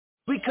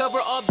cover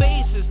all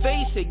bases,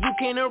 face it, you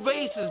can't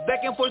erase us. Back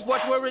and forth,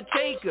 watch where it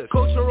take us.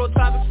 Cultural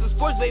topics and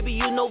sports, baby,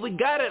 you know we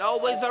got it.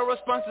 Always our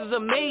response is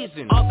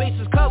amazing. All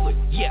bases covered,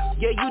 yeah,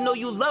 you know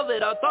you love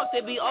it. Our thoughts,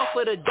 they be off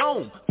of the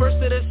dome.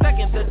 First to the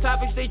second, the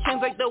topics, they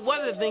change like the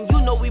weather. Then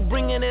you know we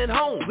bringing it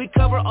home. We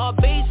cover all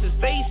bases,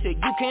 face it,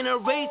 you can't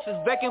erase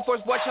us. Back and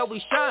forth, watch how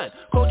we shine.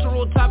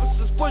 Cultural topics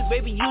and sports,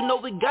 baby, you know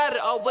we got it.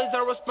 Always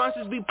our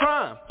responses be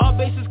prime. All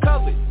bases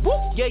covered, woo,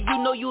 yeah,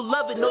 you know you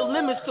love it. No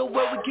limits to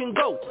where we can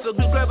go, so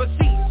just grab a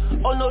seat.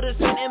 Oh no, this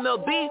ain't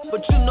MLB,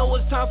 but you know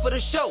it's time for the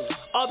show.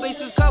 All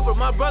bases covered,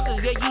 my brothers,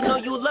 yeah, you know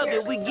you love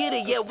it. We get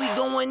it, yeah, we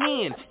going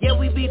in. Yeah,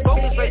 we be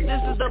focused like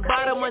this is the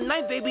bottom of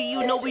ninth, baby,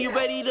 you know we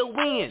ready to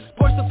win.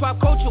 Sports and pop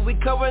culture, we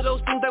cover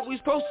those things that we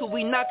supposed to.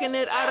 We knocking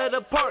it out of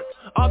the park.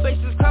 All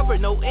bases covered,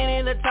 no end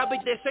in the topic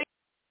that say.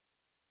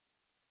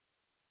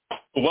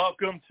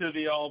 Welcome to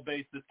the All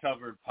Bases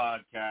Covered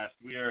podcast.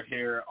 We are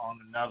here on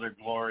another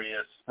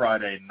glorious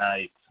Friday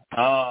night.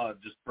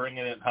 Just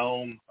bringing it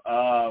home.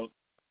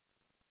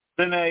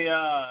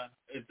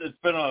 It's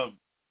been a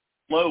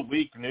slow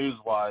week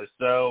news-wise,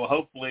 so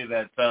hopefully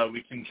that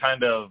we can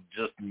kind of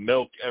just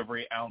milk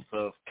every ounce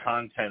of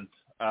content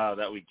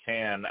that we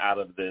can out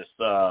of this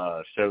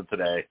show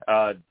today.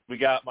 We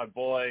got my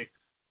boy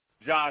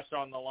Josh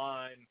on the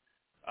line.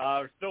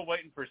 We're still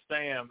waiting for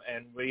Sam,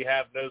 and we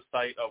have no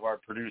sight of our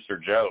producer,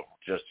 Joe,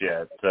 just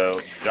yet.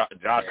 So,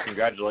 Josh,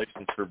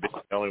 congratulations for being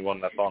the only one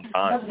that's on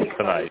time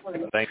tonight.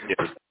 Thank you.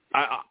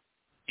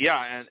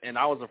 Yeah, and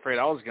I was afraid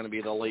I was going to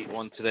be the late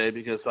one today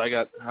because I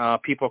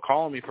got people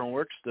calling me from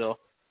work still.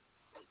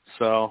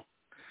 So,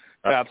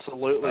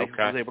 absolutely,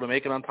 okay. I was able to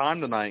make it on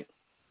time tonight.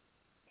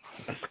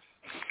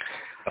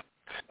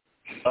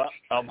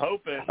 I'm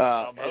hoping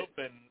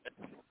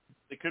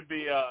it could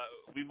be.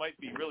 We might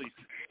be really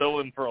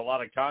filling for a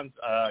lot of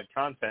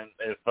content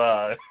if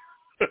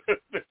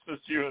it's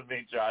just you and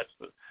me, Josh,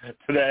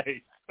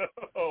 today.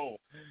 So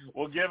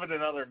we'll give it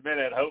another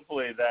minute.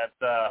 Hopefully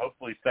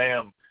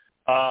Sam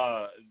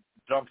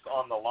jumps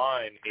on the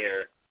line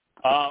here.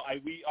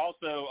 We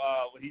also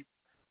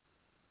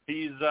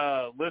he's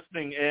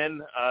listening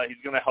in.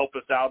 He's going to help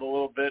us out a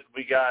little bit.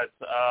 We got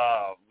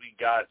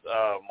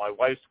my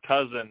wife's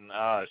cousin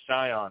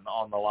Cheyenne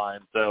on the line,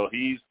 so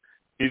he's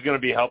going to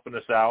be helping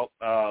us out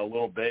a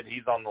little bit.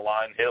 He's on the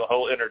line.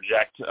 He'll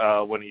interject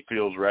when he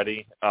feels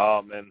ready,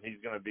 and he's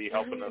going to be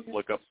helping us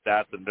look up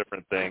stats and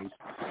different things.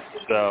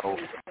 So,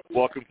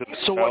 welcome to the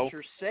show. So what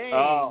you're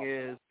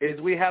saying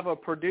is we have a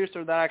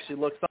producer that actually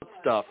looks up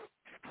stuff.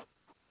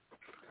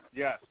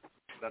 Yes,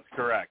 that's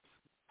correct.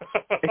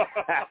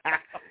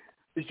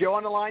 Is Joe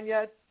on the line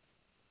yet?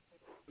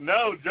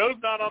 No, Joe's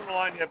not on the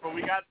line yet, but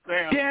we got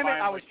Sam. Damn it,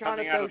 I was trying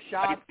to throw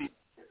shots.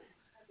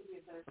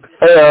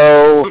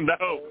 Hello.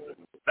 No,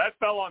 that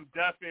fell on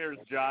deaf ears,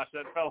 Josh.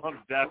 That fell on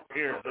deaf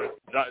ears.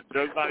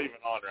 Joe's not even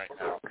on right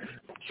now.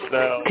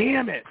 So,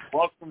 damn it.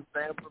 Welcome,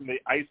 Sam, from the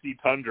icy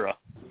tundra.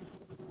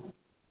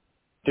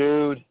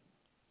 Dude,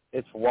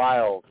 it's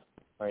wild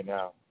right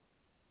now.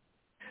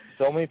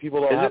 So many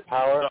people don't have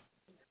power,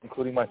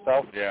 including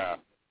myself. Yeah.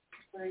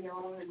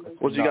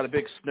 You got a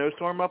big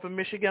snowstorm up in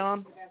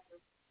Michigan?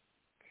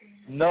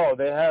 No,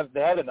 they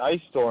had an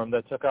ice storm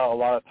that took out a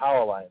lot of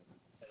power lines.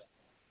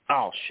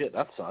 Oh, shit,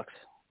 that sucks.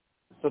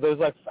 So there's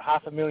like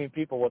 500,000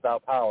 people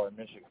without power in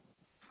Michigan.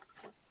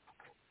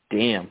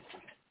 Damn.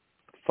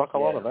 Fuck a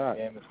lot of that.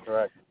 Damn is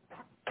correct.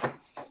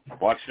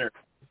 Watch there.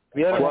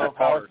 We haven't had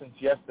power since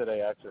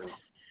yesterday, actually.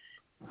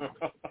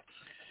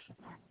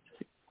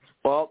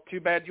 Well, too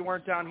bad you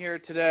weren't down here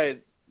today.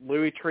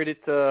 Louis treated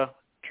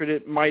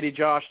Mighty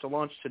Josh to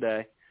lunch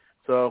today.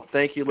 So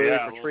thank you, Louis,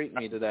 for treating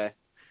me today.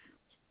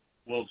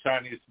 Little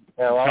Chinese.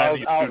 Yeah, well,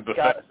 Chinese I was food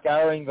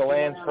scouring the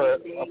lands for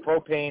a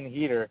propane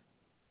heater.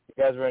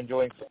 You guys were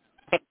enjoying.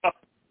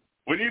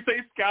 When you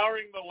say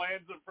scouring the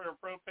lands for a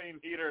propane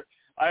heater,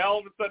 I all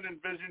of a sudden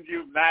envisioned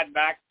you Mad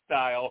Max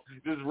style,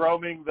 just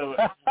roaming the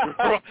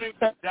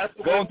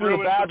desolate going through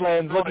the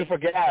Badlands looking for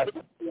gas.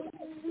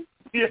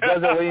 Yeah.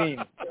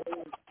 Gasoline.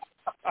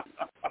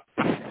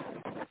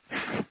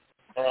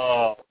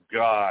 Oh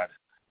God.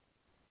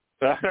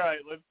 All right,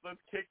 let's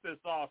kick this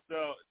off.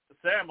 So,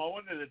 Sam, I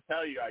wanted to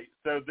tell you.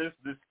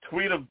 This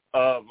tweet of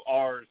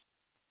ours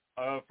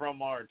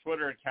from our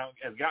Twitter account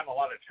has gotten a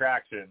lot of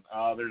traction.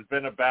 There's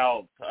been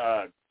about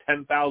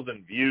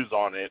 10,000 views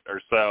on it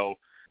or so,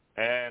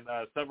 and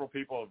several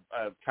people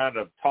have kind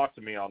of talked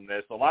to me on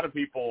this. A lot of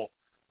people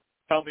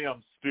tell me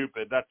I'm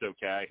stupid. That's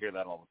okay. I hear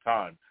that all the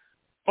time.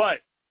 But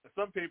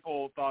some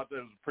people thought that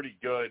it was pretty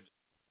good,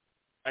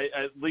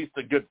 at least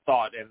a good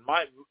thought. And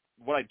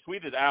what I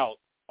tweeted out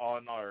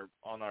on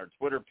our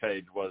Twitter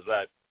page was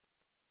that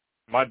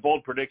my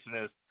bold prediction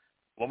is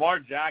Lamar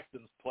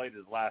Jackson's played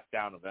his last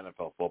down of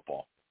NFL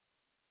football.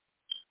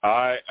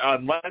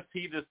 Unless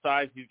he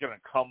decides he's going to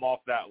come off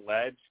that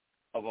ledge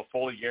of a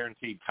fully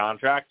guaranteed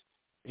contract,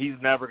 he's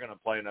never going to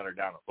play another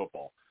down of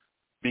football,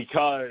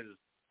 because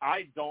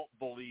I don't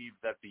believe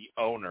that the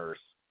owners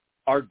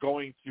are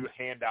going to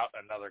hand out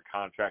another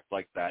contract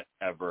like that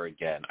ever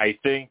again. I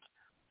think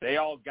they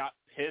all got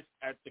pissed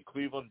at the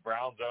Cleveland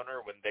Browns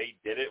owner when they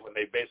did it, when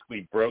they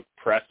basically broke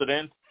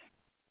precedent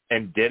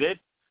and did it.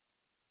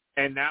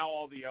 And now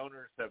all the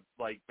owners have,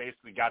 like,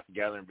 basically got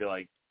together and be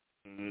like,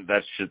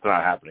 that shit's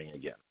not happening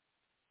again.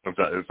 It's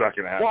not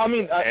going to happen. Well,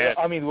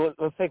 I mean,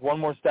 let's take one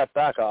more step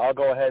back. I'll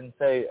go ahead and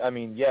say,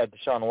 yeah,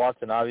 Deshaun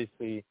Watson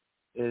obviously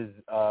is,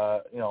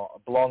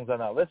 belongs on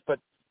that list. But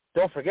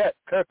don't forget,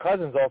 Kirk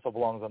Cousins also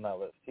belongs on that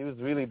list. He was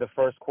really the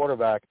first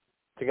quarterback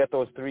to get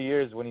those 3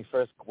 years when he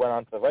first went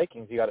on to the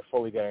Vikings. He got it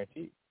fully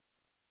guaranteed,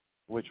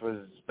 which was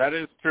that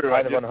is true.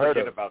 Kind of unheard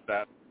forget of. About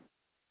that.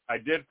 I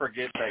did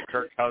forget that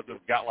Kirk Cousins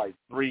got like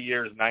 3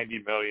 years,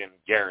 $90 million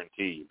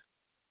guaranteed.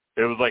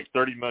 It was like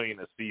 $30 million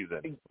a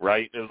season,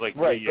 right? It was like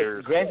 3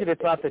 years. Granted,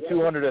 it's not the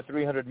 $200 or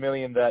 $300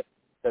 million that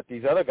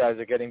these other guys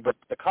are getting, but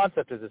the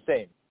concept is the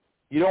same.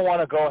 You don't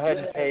want to go ahead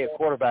and pay a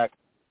quarterback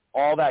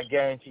all that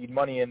guaranteed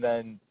money and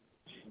then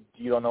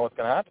you don't know what's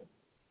going to happen.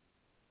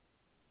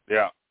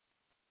 Yeah.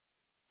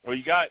 Well,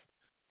 you got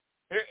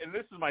here, and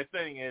this is my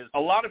thing is a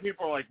lot of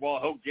people are like, well,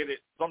 he'll get it.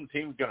 Some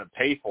team's going to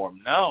pay for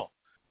him. No.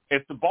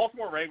 If the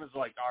Baltimore Ravens are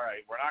like, all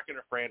right, we're not going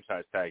to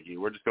franchise tag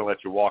you. We're just going to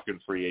let you walk in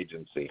free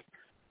agency.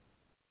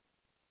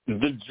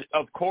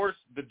 Of course,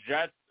 the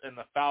Jets and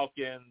the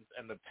Falcons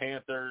and the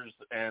Panthers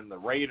and the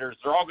Raiders,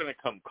 they're all going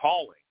to come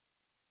calling.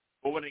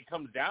 But when it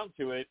comes down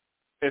to it,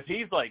 if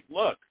he's like,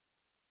 look,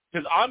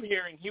 because I'm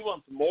hearing he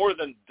wants more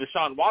than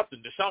Deshaun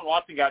Watson. Deshaun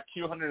Watson got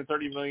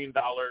 $230 million,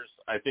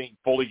 I think,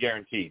 fully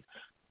guaranteed.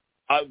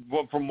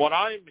 From what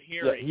I'm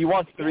hearing, he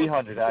wants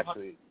 $300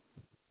 actually.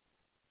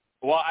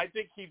 Well, I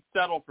think he'd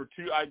settle for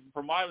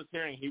from what I was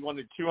hearing, he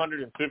wanted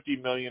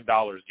 $250 million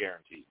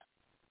guaranteed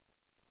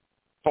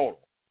total.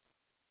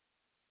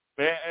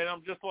 And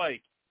I'm just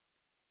like,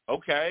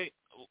 okay,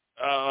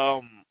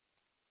 so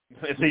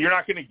you're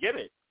not going to get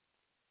it.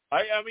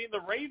 I mean,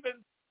 the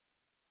Ravens,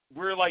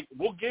 we're like,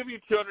 we'll give you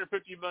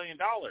 $250 million,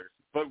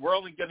 but we're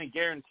only going to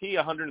guarantee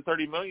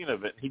 $130 million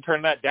of it. He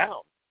turned that down.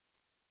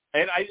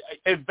 And I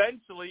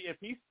eventually, if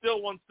he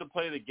still wants to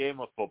play the game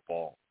of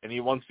football and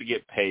he wants to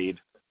get paid,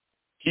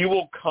 he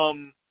will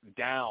come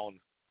down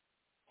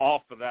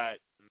off that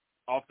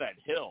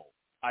hill.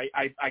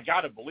 I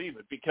got to believe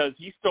it because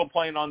he's still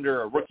playing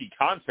under a rookie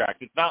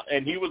contract. It's not,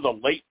 and he was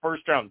a late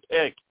first-round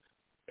pick.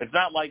 It's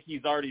not like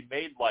he's already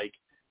made like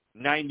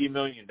 $90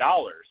 million.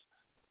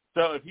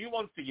 So if he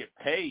wants to get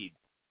paid,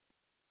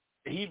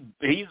 he's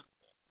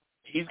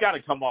got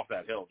to come off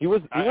that hill. He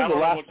was the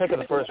last pick of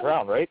the first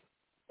round, right?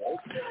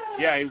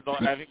 Yeah,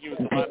 I think he was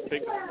the last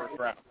pick of the first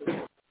round.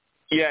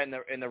 Yeah,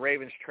 and the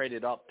Ravens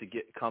traded up to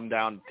come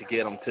down to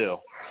get him too.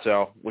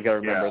 So we got to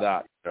remember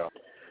that. Yeah.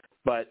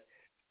 But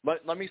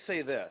let me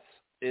say this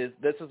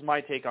is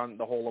my take on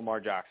the whole Lamar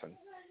Jackson.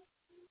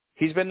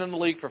 He's been in the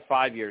league for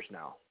 5 years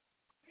now.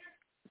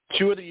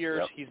 2 of the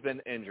years he's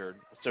been injured.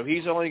 So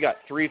he's only got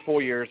 3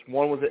 full years.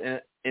 One was an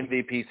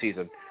MVP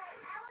season.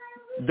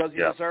 Does he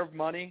deserve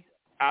money?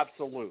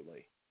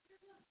 Absolutely.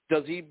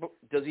 Does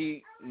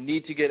he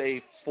need to get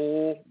a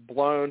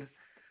full-blown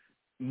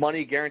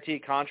money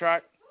guaranteed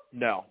contract?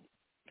 No.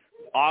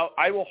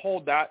 I will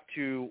hold that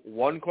to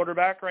one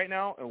quarterback right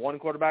now and one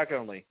quarterback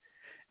only.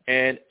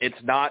 And it's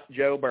not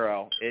Joe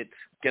Burrow. It's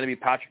going to be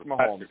Patrick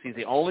Mahomes. He's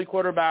the only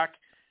quarterback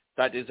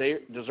that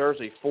deserves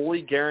a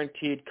fully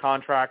guaranteed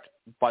contract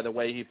by the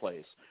way he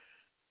plays.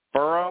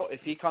 Burrow,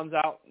 if he comes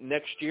out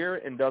next year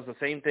and does the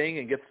same thing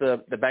and gets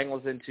the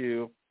Bengals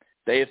into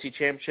the AFC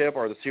Championship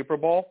or the Super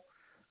Bowl,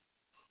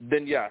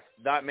 then yes,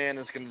 that man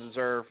is going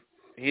to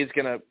he's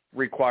going to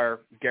require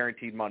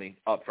guaranteed money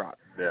up front.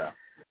 Yeah.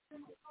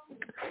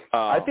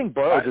 I think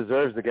Burrow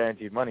deserves the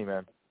guaranteed money,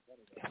 man.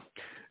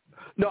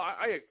 No,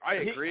 I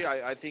agree.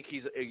 I think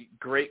he's a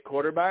great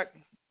quarterback,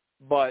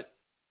 but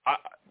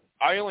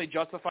I only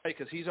justify it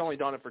because he's only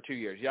done it for 2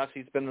 years. Yes,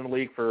 he's been in the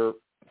league for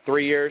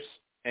 3 years,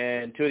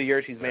 and 2 of the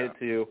years he's made it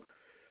to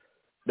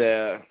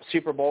the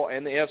Super Bowl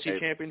and the AFC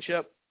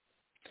Championship.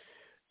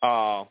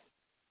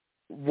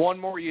 1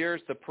 more year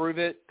to prove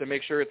it, to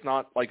make sure it's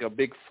not like a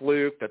big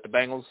fluke that the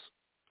Bengals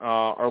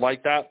are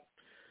like that.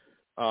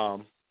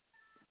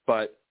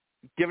 But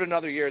give it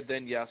another year,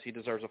 then yes, he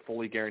deserves a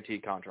fully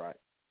guaranteed contract.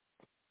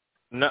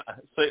 No,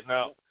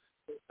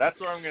 that's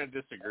where I'm going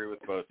to disagree with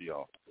both of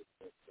y'all.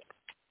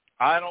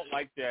 I don't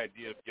like the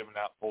idea of giving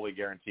out fully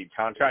guaranteed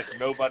contracts.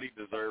 Nobody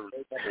deserves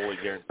fully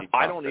guaranteed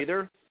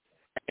contracts.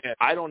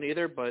 I don't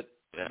either, but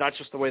that's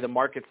just the way the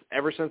market's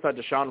ever since that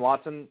Deshaun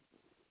Watson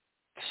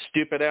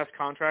stupid-ass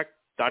contract,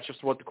 that's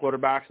just what the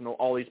quarterbacks and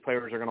all these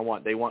players are going to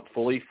want. They want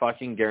fully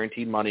fucking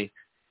guaranteed money,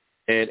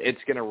 and it's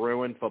going to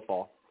ruin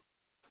football.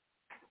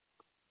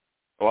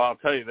 Well, I'll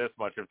tell you this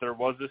much. If there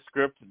was a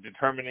script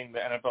determining the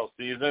NFL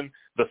season,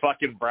 the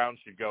fucking Browns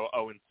should go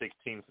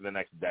 0-16 for the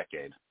next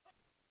decade.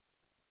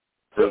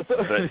 For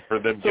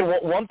them. So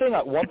one thing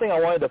I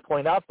wanted to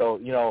point out, though,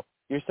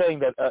 you're saying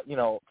that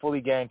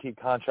fully guaranteed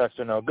contracts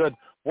are no good.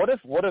 What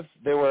if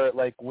they were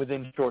like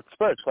within short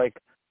spurts, like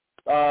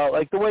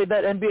the way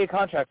that NBA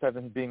contracts have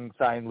been being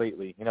signed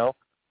lately?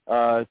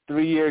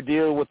 3-year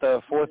deal with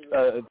a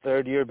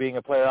third year being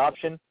a player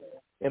option.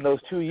 In those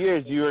 2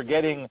 years, you are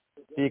getting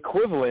the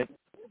equivalent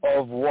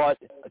of what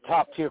a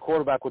top-tier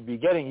quarterback would be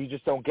getting. You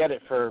just don't get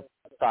it for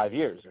 5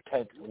 years or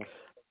 10,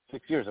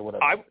 6 years or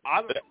whatever.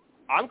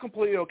 I'm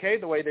completely okay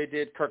the way they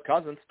did Kirk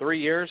Cousins. 3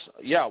 years.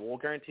 Yeah, we'll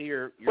guarantee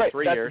your right,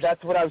 3 years.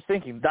 That's what I was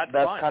thinking. That's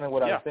kind of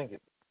what I was thinking.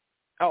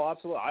 Oh,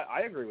 absolutely.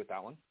 I agree with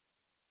that one.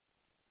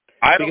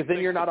 Because then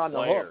you're not on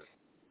the hook.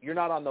 You're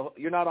not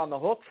on the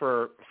hook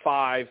for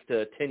 5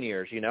 to 10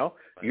 years. You know,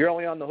 you're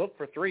only on the hook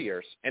for 3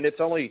 years, and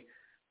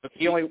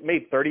he only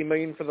made $30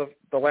 million for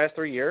the last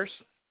 3 years.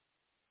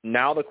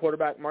 Now the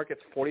quarterback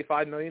market's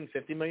 $45 million,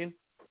 $50 million.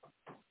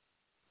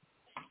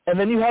 And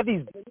then you have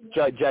these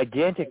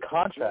gigantic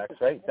contracts,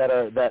 right? That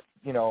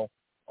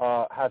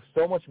have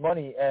so much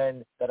money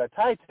and that are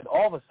tight. And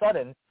all of a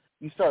sudden,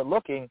 you start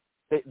looking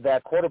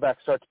that quarterback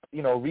starts,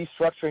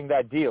 restructuring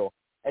that deal,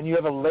 and you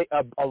have a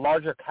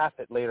larger cap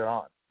hit later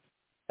on,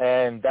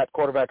 and that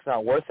quarterback's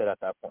not worth it at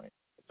that point.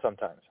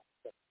 Sometimes.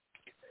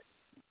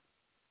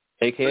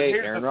 AKA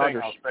Aaron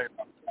Rodgers.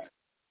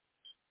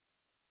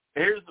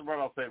 Here's what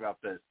I'll say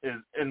about this: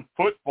 is in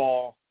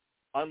football,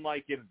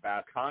 unlike in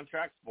basketball,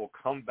 contracts will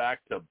come back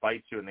to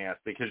bite you in the ass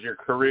because your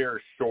career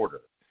is shorter.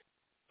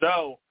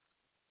 So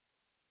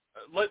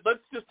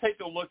let's just take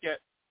a look at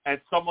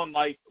someone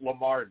like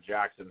Lamar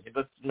Jackson.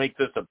 Let's make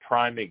this a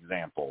prime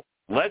example.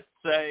 Let's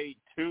say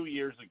 2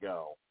 years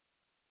ago,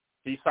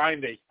 he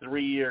signed a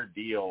 3-year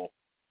deal.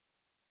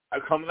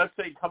 Let's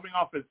say coming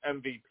off his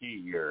MVP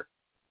year,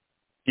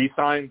 he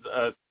signs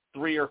a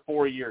 3 or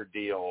 4 year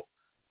deal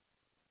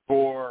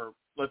for,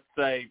 let's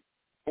say,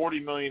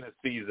 $40 million a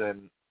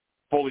season,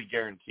 fully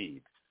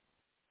guaranteed.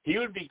 He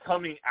would be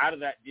coming out of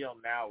that deal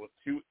now with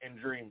 2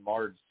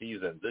 injury-marred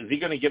seasons. Is he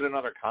going to get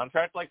another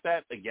contract like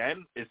that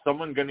again? Is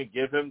someone going to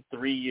give him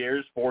 3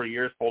 years, 4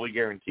 years, fully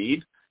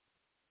guaranteed?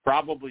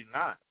 Probably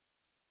not.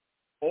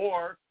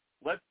 Or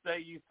let's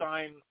say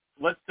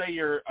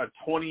you're a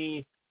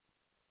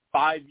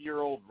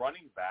 25-year-old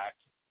running back,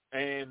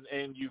 and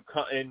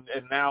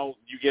now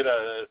you get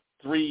a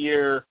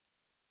 3-year,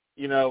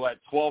 at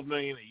 $12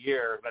 million a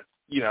year. That's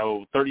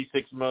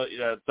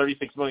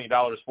 $36 million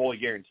fully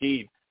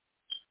guaranteed.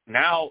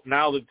 Now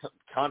the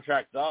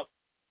contract's up,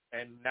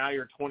 and now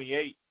you're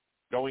 28,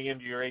 going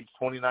into your age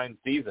 29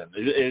 season.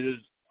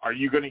 Are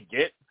you going to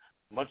get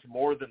much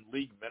more than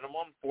league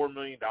minimum, $4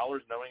 million,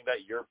 knowing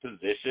that your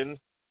position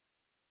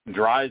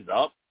dries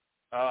up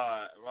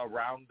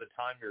around the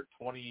time you're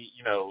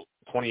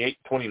 28,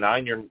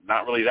 29? You're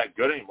not really that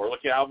good anymore.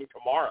 Look at Alvin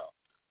Kamara.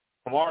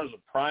 Kamara's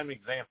a prime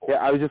example. Yeah,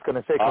 I was just going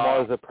to say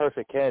Kamara's a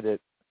perfect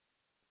candidate.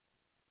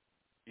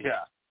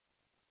 Yeah.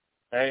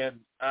 And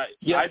I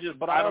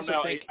don't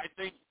know. I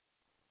think.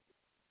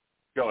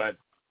 Go ahead.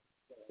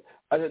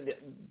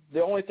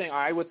 The only thing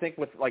I would think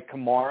with like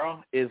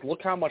Kamara is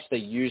look how much they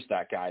use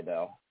that guy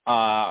though.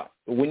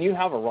 When you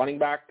have a running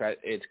back that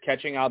is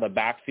catching out of the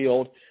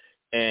backfield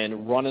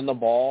and running the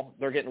ball,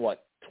 they're getting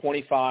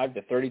 25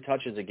 to 30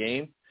 touches a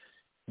game.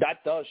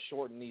 That does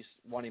shorten these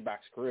running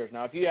backs' careers.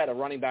 Now, if you had a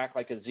running back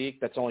like a Zeke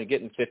that's only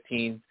getting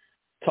 15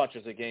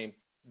 touches a game,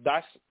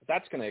 that's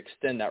going to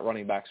extend that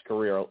running back's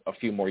career a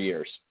few more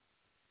years.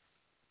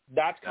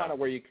 That's kind of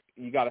where you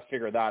got to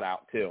figure that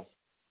out too,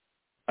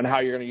 and how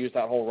you're going to use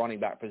that whole running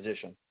back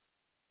position.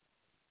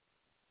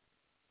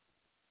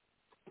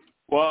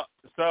 Well,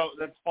 so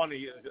that's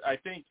funny. I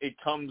think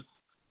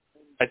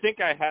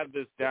I have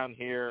this down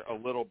here a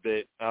little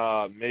bit.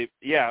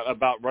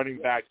 About running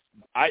backs.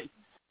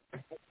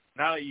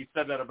 Now that you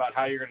said that about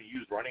how you're going to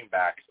use running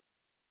backs,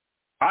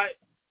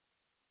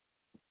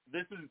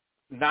 this is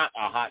not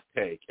a hot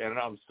take, and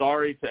I'm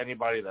sorry to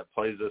anybody that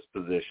plays this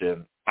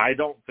position. I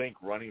don't think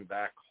running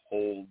back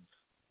holds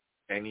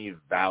any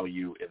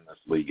value in this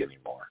league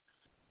anymore.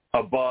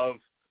 Above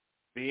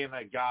being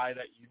a guy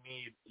that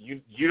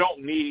you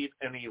don't need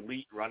an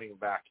elite running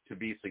back to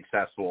be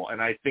successful,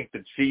 and I think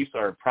the Chiefs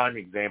are a prime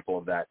example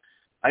of that.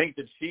 I think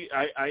the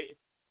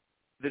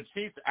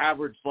Chiefs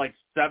averaged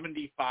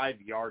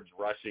 75 yards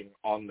rushing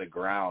on the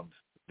ground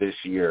this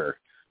year,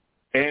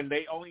 and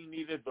they only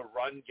needed the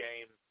run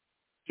game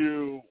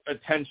to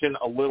attention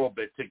a little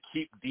bit to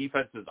keep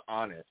defenses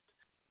honest.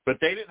 But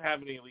they didn't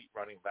have an elite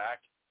running back.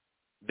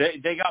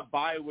 They got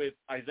by with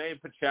Isaiah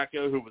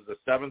Pacheco, who was a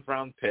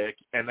 7th-round pick,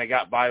 and they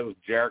got by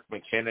with Jerick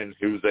McKinnon,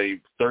 who's a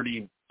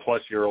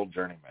 30-plus-year-old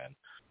journeyman.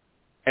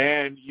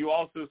 And you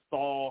also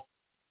saw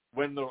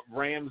when the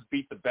Rams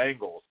beat the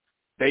Bengals,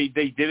 they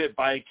did it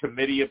by a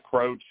committee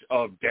approach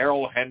of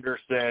Darrell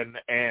Henderson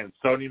and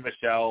Sony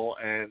Michel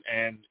and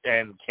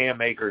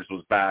Cam Akers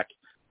was back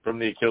from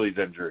the Achilles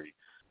injury.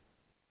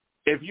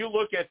 If you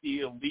look at the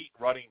elite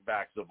running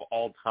backs of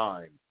all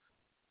time,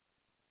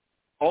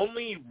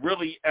 only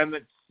really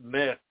Emmitt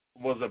Smith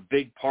was a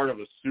big part of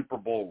a Super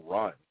Bowl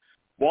run.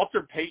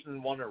 Walter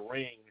Payton won a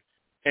ring,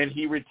 and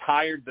he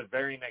retired the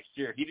very next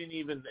year.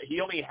 He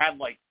only had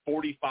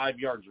 45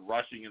 yards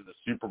rushing in the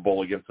Super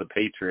Bowl against the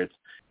Patriots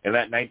in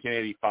that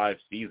 1985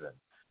 season.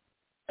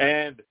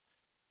 And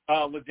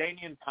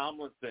LaDainian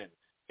Tomlinson,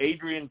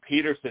 Adrian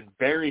Peterson,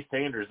 Barry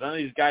Sanders, none of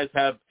these guys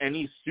have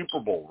any Super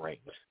Bowl rings.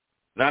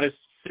 Not a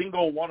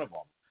single one of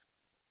them.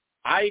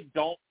 I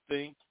don't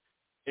think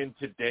in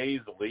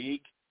today's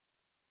league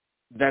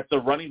that the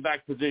running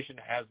back position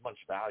has much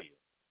value.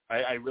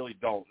 I really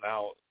don't.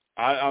 Now,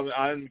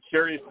 I'm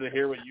curious to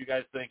hear what you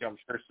guys think. I'm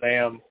sure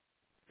Sam,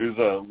 who's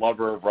a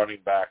lover of running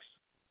backs,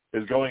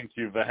 is going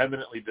to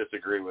vehemently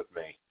disagree with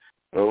me.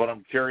 But what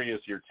I'm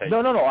curious your take.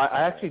 No.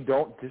 I actually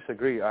don't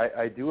disagree.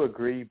 I do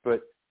agree,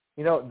 but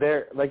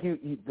they're like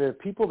the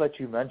people that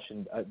you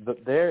mentioned.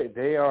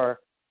 They are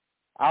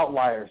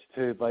outliers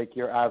to like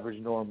your average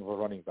norm of a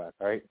running back,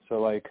 right?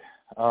 So like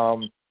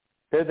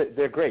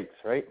they're greats,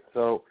 right?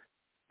 So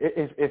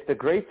if the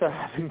greats are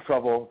having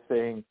trouble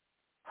staying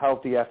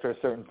healthy after a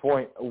certain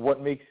point, what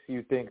makes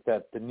you think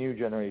that the new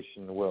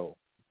generation will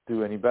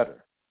do any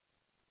better?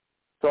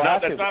 So I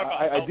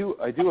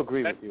do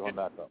agree with you on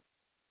that though.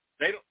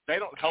 They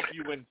don't help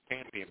you win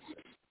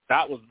championships.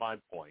 That was my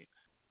point.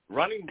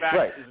 Running back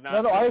right. is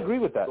not. No, I agree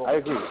with that. I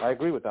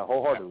agree with that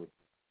wholeheartedly.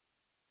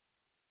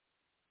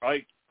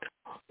 Like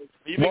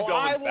even going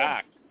I will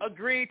back.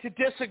 Agree to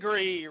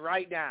disagree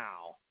right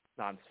now.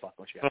 No, I'm just fucking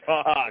with you.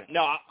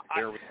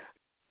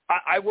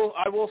 I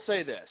will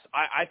say this.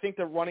 I think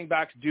the running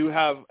backs do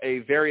have a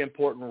very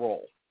important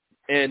role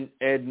in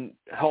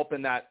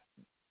helping that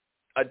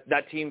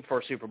team for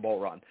a Super Bowl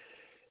run.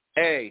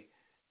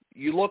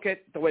 You look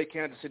at the way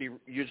Kansas City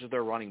uses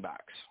their running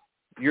backs.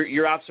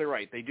 You're absolutely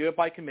right. They do it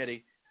by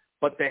committee,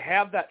 but they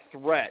have that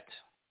threat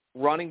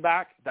running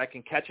back that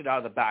can catch it out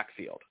of the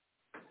backfield.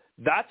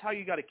 That's how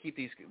you got to keep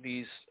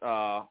these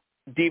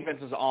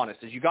defenses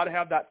honest. Is you got to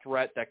have that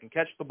threat that can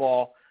catch the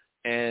ball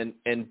and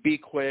be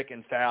quick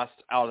and fast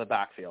out of the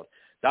backfield.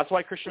 That's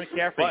why Christian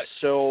McCaffrey is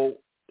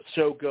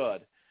so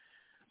good.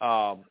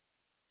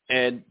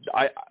 And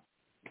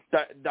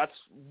that's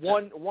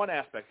one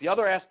aspect. The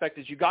other aspect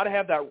is you got to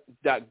have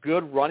that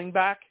good running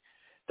back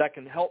that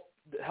can help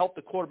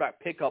the quarterback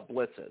pick up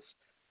blitzes.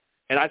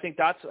 And I think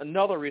that's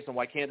another reason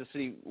why Kansas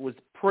City was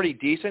pretty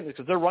decent,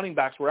 because their running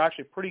backs were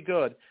actually pretty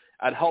good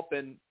at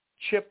helping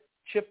chip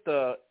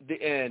the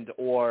end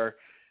or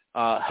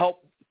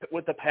help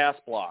with the pass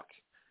block.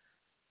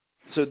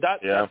 So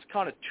that's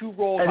kind of two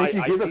roles. And if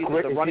you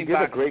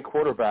give a great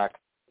quarterback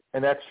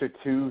an extra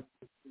 2-3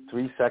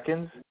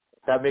 seconds,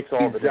 that makes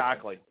all the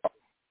difference.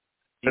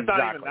 It's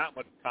not even that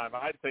much time.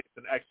 I'd say it's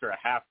an extra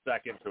half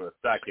second to a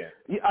second.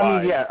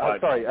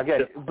 Sorry.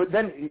 Again, but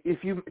then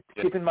if you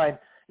keep in mind,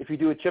 if you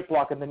do a chip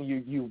block and then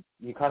you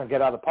kind of get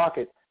out of the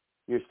pocket,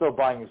 you're still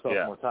buying yourself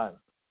more time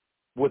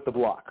with the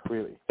block,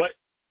 really.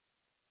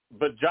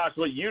 But Josh,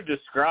 what you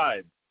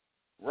described,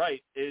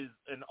 right, is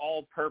an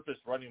all-purpose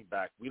running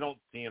back. We don't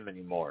see him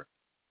anymore.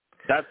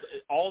 That's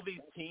all these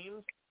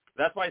teams.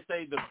 That's why I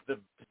say the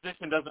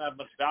position doesn't have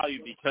much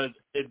value, because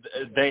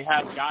they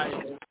have guys.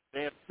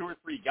 They have 2 or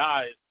 3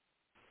 guys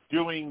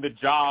doing the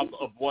job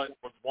of what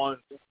was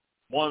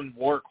one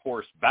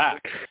workhorse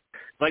back.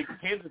 Like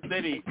Kansas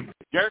City,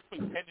 Jerick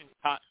McKinnon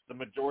caught the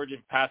majority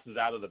of passes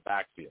out of the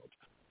backfield.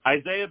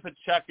 Isaiah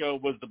Pacheco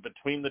was the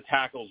between the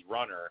tackles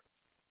runner,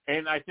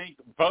 and I think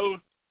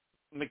both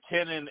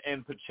McKinnon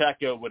and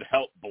Pacheco would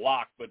help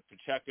block, but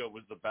Pacheco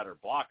was the better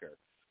blocker.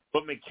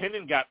 But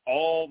McKinnon got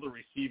all the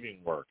receiving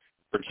work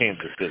for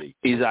Kansas City.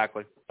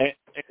 Exactly.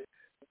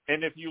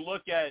 And if you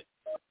look at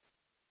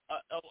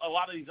a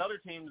lot of these other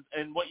teams,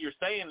 and what you're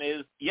saying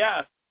is,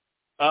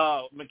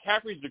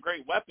 McCaffrey's a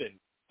great weapon,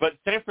 but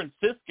San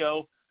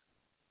Francisco,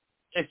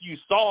 if you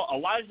saw,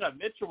 Elijah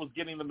Mitchell was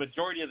getting the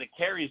majority of the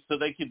carries so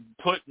they could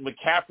put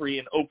McCaffrey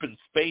in open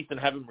space and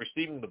have him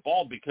receiving the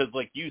ball, because,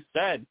 like you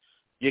said,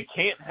 you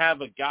can't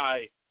have a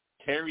guy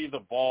carry the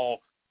ball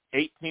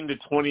 18 to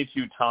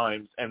 22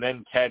 times and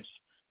then catch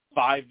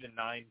 5 to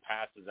 9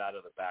 passes out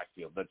of the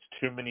backfield. That's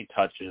too many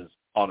touches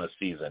on a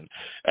season.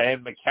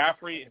 And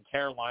McCaffrey in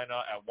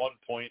Carolina at one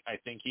point, I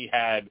think he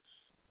had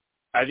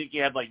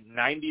like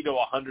 90 to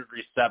 100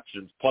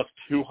 receptions plus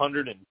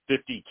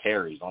 250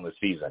 carries on the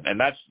season. And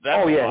that's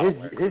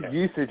his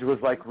usage was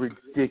like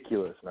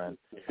ridiculous, man.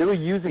 They were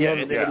using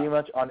him pretty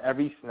much on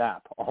every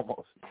snap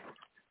almost.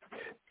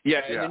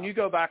 Yeah, and then you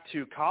go back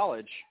to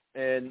college,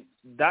 and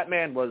that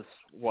man was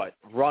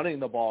running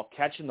the ball,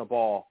 catching the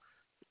ball,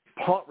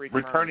 punt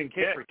returns, returning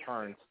kick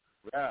returns.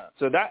 Yeah.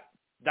 So that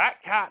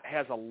cat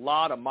has a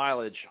lot of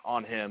mileage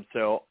on him.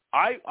 So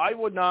I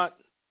would not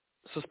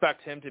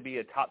suspect him to be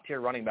a top-tier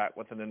running back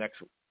within the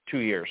next 2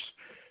 years.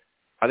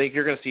 I think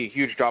you're going to see a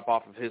huge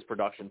drop-off of his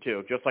production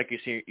too, just like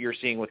you're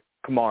seeing with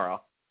Kamara.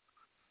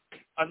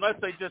 Unless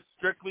they just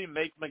strictly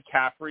make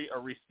McCaffrey a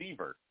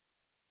receiver.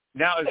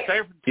 Now, if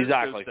San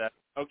Francisco said,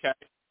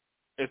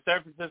 if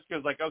San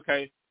Francisco's like,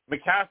 okay,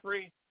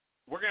 McCaffrey,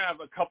 we're going to have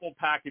a couple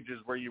packages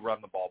where you run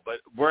the ball, but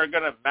we're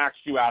going to max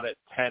you out at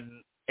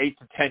 8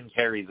 to 10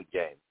 carries a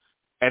game.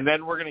 And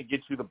then we're going to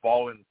get you the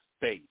ball in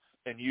space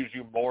and use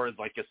you more as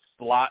like a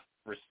slot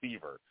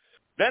receiver.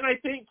 Then I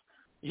think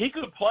he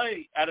could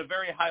play at a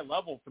very high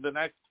level for the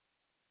next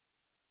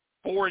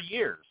 4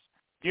 years.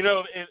 You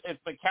know, if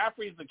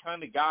McCaffrey's the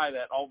kind of guy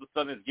that all of a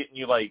sudden is getting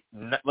you like,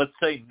 let's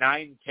say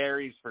 9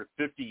 carries for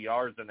 50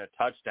 yards and a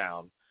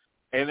touchdown,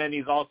 and then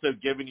he's also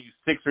giving you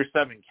 6 or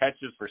 7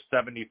 catches for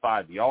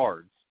 75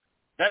 yards,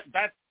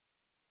 that's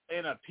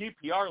in a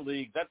PPR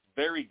league, that's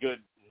very good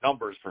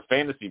numbers for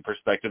fantasy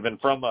perspective. And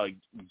from a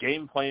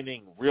game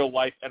planning, real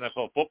life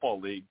NFL football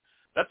league,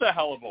 that's a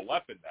hell of a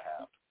weapon to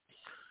have.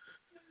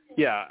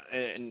 Yeah,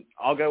 and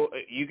I'll go.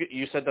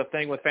 You said the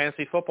thing with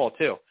fantasy football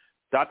too.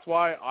 That's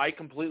why I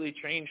completely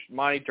changed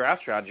my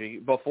draft strategy.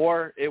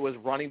 Before it was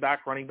running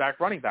back,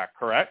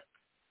 correct?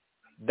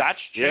 That's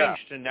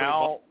changed, and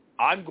now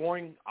I'm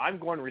going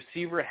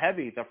receiver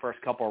heavy the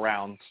first couple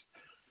rounds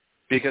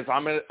because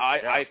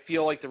I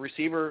feel like the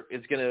receiver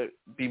is going to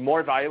be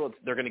more valuable.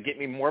 They're going to get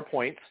me more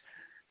points.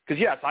 Because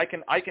yes, I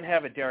can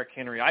have a Derrick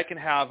Henry, I can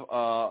have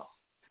a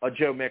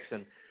Joe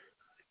Mixon.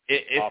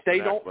 If they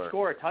don't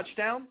score a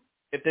touchdown,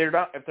 if they're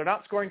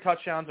not scoring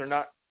touchdowns, they're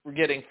not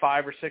getting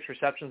 5 or 6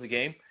 receptions a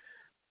game,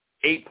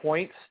 8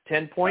 points,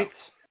 10 points,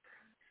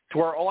 to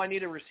where all I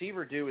need a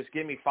receiver do is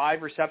give me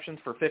 5 receptions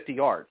for 50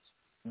 yards.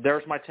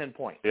 There's my 10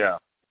 points. Yeah.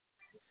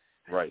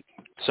 Right.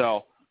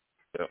 So,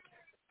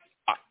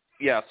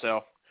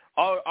 so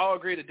I'll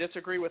agree to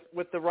disagree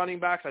with the running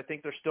backs. I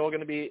think they're still going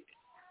to be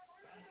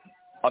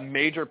a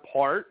major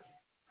part,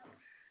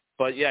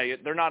 but yeah,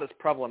 they're not as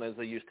prevalent as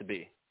they used to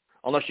be,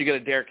 unless you get a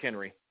Derrick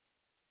Henry.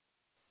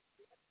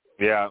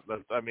 Yeah,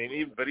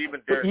 even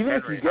Derrick Henry.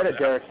 If you get a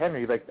Derrick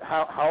Henry, like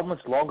how much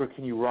longer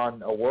can you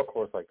run a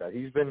workhorse like that?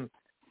 He's been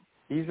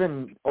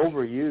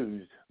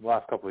overused the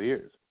last couple of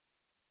years.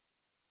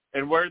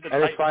 And where the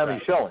Titans it's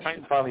finally showing.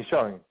 Titans, it's finally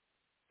showing.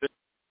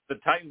 The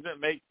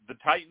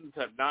Titans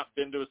have not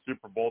been to a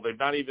Super Bowl. They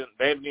haven't even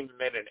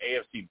made an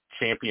AFC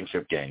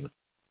championship game.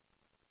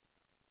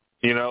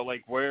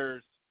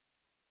 Where's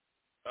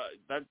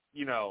that?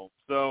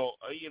 So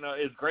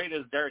as great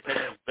as Derrick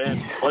Henry has been,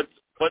 what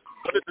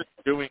is it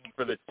doing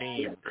for the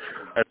team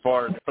as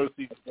far as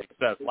postseason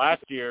success?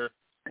 Last year,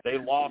 they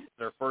lost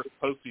their first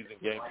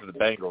postseason game to the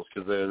Bengals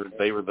because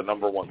they were the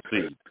number 1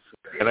 seed,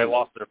 and they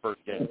lost their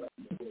first game.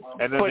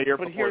 And then the year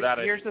before that,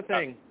 here's the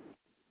thing.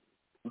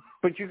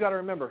 But you got to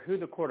remember who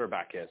the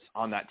quarterback is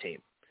on that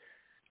team.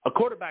 A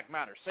quarterback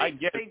matters. Say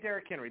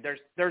Derrick Henry.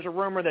 There's a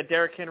rumor that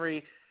Derrick Henry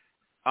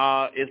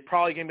is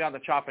probably going to be on the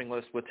chopping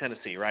list with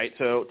Tennessee, right?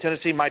 So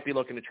Tennessee might be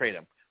looking to trade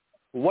him.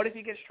 What if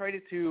he gets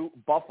traded to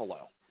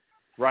Buffalo,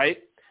 right?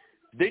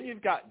 Then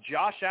you've got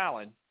Josh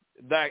Allen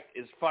that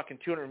is fucking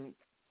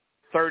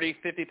 230,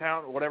 50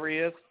 pound, whatever he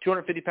is,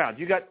 250 pounds.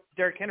 You got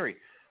Derrick Henry,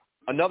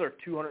 another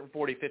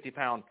 240, 50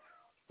 pound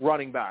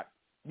running back.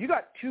 You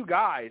got 2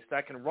 guys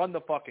that can run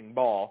the fucking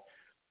ball.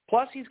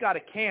 Plus he's got a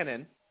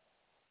cannon.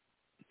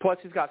 Plus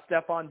he's got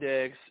Stephon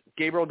Diggs,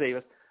 Gabriel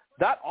Davis.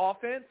 That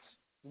offense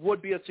would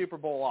be a Super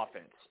Bowl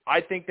offense. I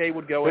think they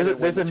would go in and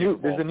win the Super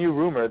Bowl. There's a new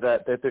rumor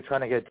that they're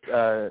trying to get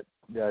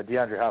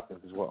DeAndre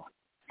Hopkins as well.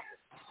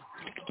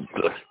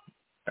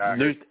 That's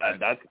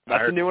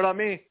a new one on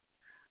me.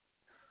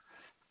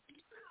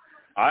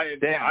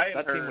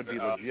 That team would be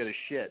legit as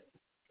shit.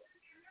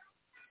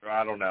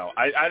 I don't know.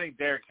 I think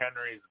Derrick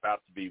Henry is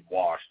about to be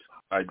washed.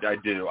 I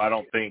do. I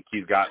don't think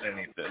he's got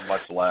anything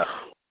much left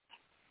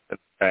in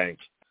the tank.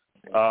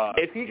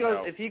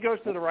 If he goes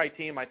to the right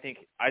team, I think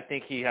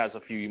he has a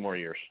few more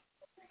years.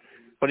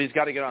 But he's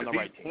got to get on the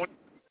right team.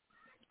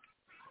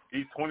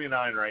 He's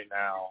 29 right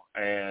now,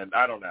 and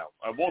I don't know.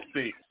 We'll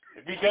see.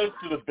 If he goes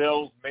to the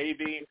Bills,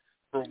 maybe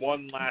for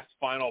one last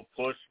final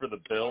push for the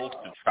Bills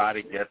to try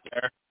to get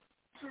there.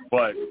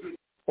 But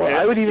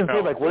I would even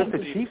say, what if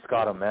the Chiefs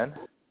got him, man?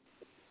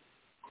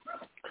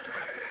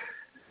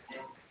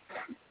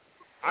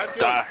 I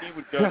feel like he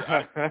would go for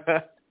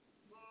him.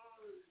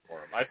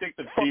 I think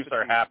the Chiefs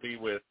are happy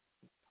with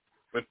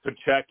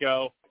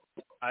Pacheco.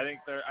 I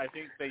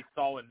think they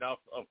saw enough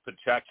of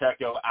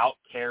Pacheco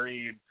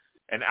out-carried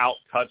and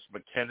out-touched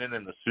McKinnon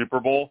in the Super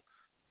Bowl.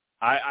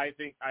 I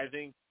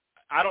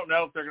don't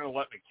know if they're going to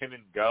let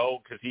McKinnon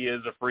go because he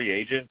is a free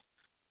agent,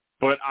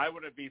 but I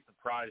wouldn't be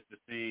surprised to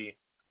see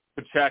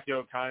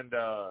Pacheco kind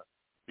of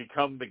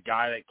become the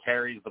guy that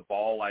carries the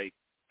ball.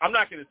 I'm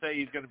not going to say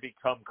he's going to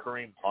become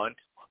Kareem Hunt,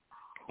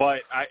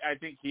 but I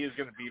think he is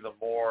going to be the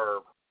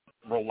more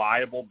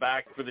reliable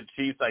back for the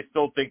Chiefs. I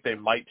still think they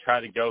might try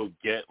to go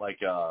get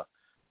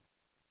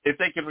if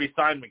they can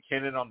re-sign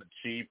McKinnon on the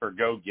cheap or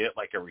go get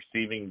a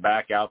receiving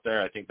back out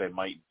there, I think they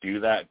might do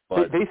that.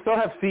 But they still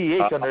have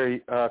CEH under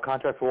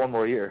contract for 1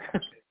 more year.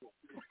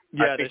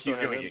 Yeah, I think he's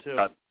going to get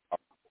cut.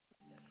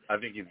 I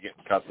think he's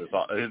getting cut this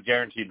off. His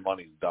guaranteed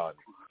money's done,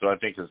 so I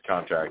think his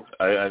contract.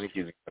 I think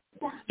he's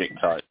getting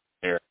cut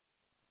here.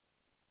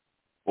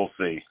 We'll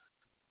see.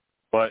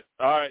 But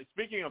all right,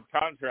 speaking of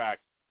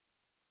contracts,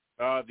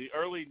 the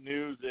early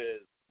news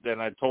is,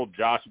 and I told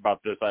Josh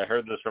about this. I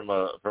heard this from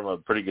a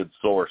pretty good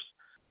source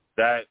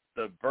that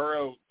they're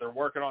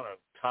working on a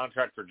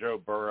contract for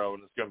Joe Burrow,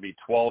 and it's going to be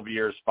 12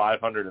 years,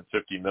 $550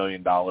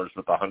 million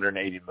with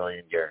 $180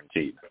 million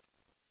guaranteed.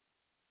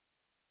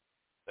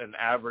 An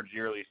average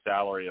yearly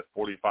salary of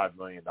 $45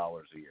 million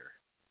a year.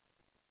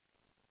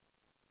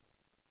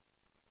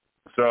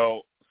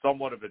 So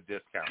somewhat of a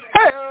discount.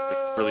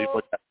 Really,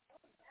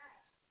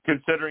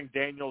 considering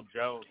Daniel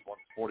Jones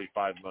wants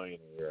 $45 million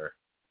a year,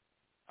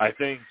 I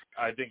think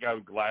I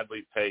would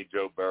gladly pay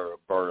Joe Burrow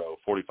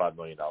 $45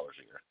 million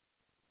a year.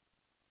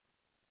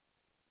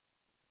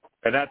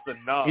 And that's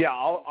enough. Yeah,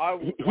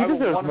 He I will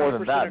deserves 100% more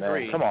than that,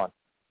 agree. man. Come on.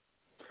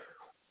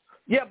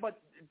 Yeah, but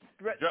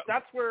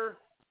that's where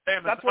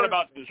Sam, that's it's where not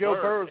about Joe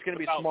deserve. Burrow's going to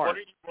be It's about smart. What are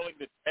you willing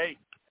to take?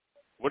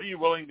 What are you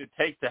willing to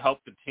take to help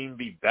the team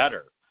be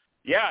better?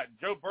 Yeah,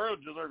 Joe Burrow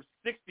deserves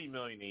 $60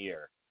 million a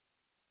year.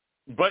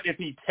 But if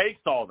he takes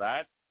all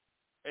that,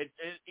 it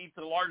eats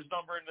a large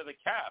number into the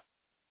cap.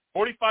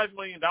 $45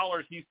 million,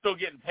 he's still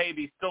getting paid.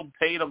 He's still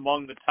paid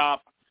among the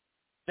top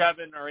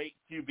 7 or 8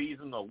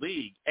 QBs in the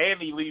league. And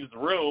he leaves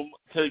room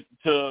to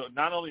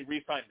not only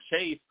re-sign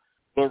Chase,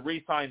 but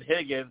re-sign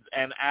Higgins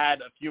and add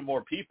a few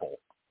more people.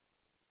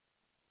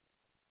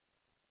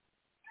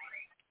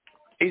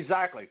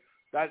 Exactly.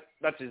 That's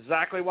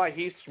exactly why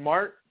he's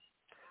smart.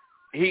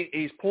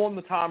 He's pulling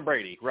the Tom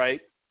Brady, right?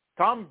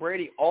 Tom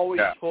Brady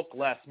always took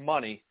less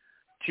money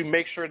to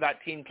make sure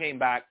that team came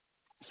back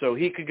so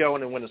he could go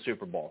in and win a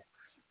Super Bowl.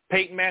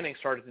 Peyton Manning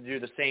started to do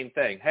the same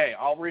thing. Hey,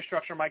 I'll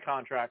restructure my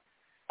contract.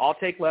 I'll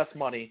take less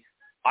money.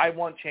 I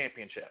want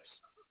championships.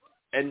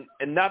 And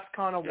that's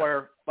kind of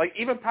where, like,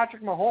 even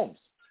Patrick Mahomes,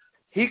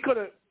 he could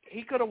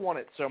have won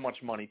it so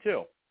much money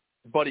too,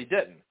 but he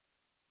didn't.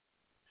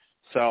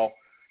 So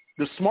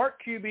the smart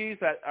QBs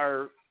that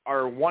are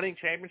wanting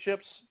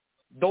championships,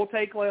 they'll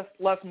take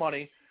less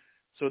money,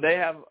 so they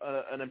have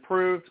an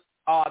improved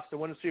odds to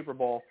win the Super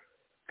Bowl.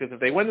 Because if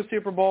they win the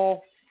Super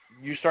Bowl,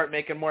 you start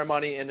making more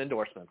money in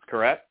endorsements,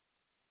 correct?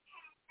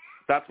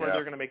 That's where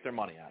they're going to make their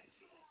money at.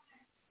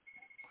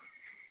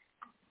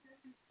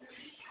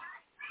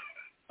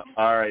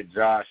 All right,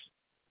 Josh.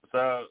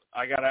 So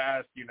I got to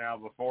ask you now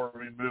before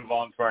we move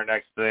on to our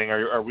next thing,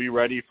 are we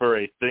ready for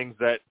a things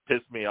that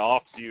piss me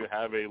off? Do you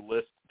have a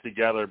list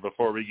together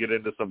before we get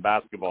into some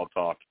basketball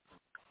talk?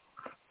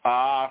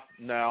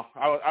 No.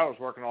 I was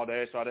working all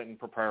day, so I didn't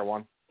prepare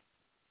one.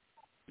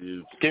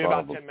 Give me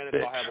about 10 minutes,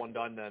 I'll have one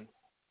done then.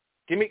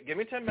 Give me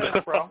 10 minutes,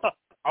 bro.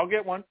 I'll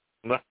get one.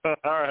 All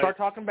right. Start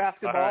talking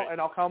basketball,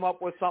 and I'll come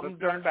up with something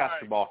during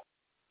basketball.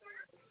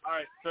 All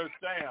right, so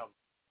Sam,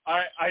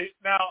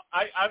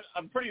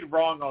 I'm pretty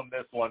wrong on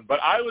this one,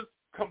 but I was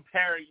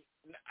comparing.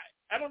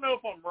 I don't know if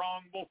I'm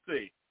wrong. We'll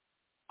see.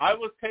 I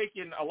was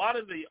taking a lot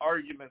of the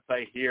arguments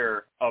I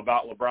hear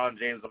about LeBron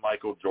James and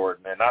Michael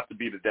Jordan, and not to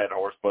beat a dead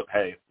horse, but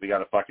hey, we got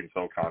to fucking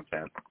sell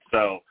content.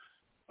 So,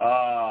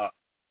 a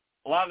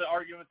lot of the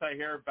arguments I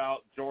hear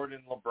about Jordan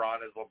and LeBron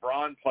is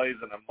LeBron plays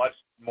in a much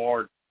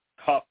more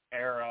tough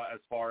era as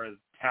far as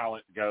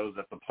talent goes,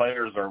 that the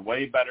players are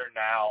way better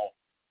now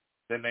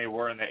than they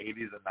were in the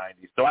 80s and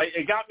 90s. So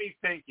it got me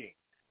thinking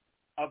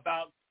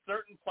about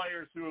certain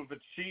players who have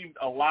achieved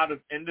a lot of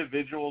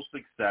individual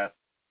success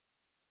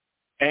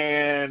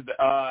and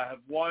have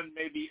won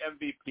maybe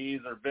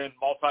MVPs or been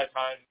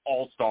multi-time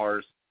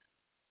All-Stars,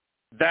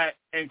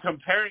 and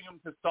comparing them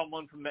to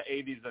someone from the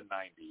 80s and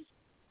 90s.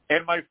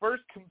 And my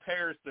first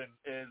comparison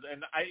is,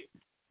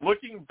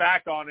 looking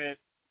back on it,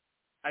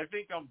 I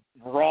think I'm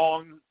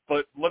wrong,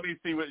 but let me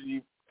see what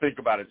you think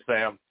about it,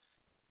 Sam.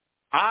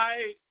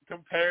 I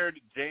compared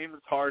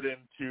James Harden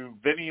to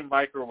Vinny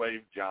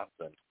Microwave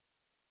Johnson.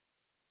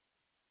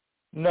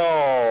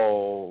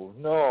 No.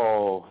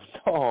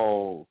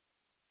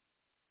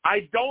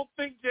 I don't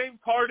think James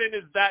Harden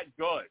is that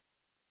good.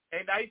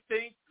 And I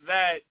think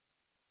that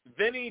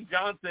Vinny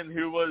Johnson,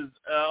 who was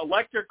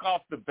electric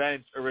off the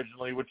bench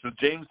originally, which was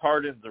James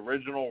Harden's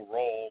original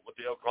role with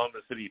the Oklahoma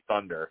City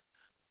Thunder,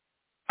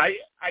 I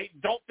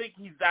don't think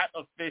he's that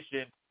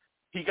efficient.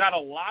 He got a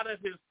lot of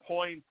his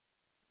points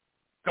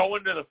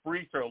going to the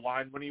free throw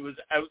line when he was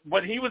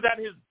at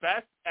his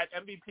best at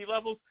MVP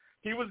levels.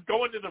 He was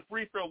going to the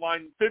free throw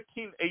line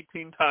 15,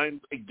 18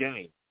 times a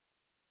game.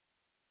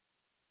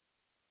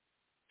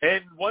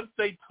 And once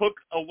they took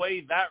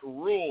away that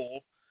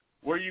rule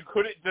where you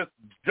couldn't just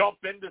jump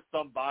into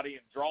somebody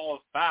and draw a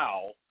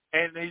foul,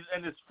 and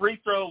his free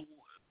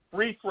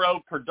throw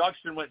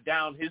production went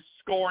down, his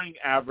scoring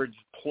average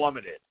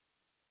plummeted.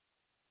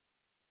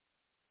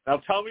 Now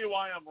tell me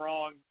why I'm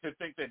wrong to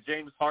think that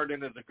James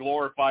Harden is a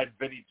glorified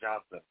Vinny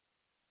Johnson.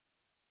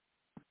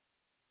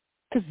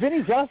 Because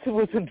Vinny Johnson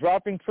wasn't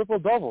dropping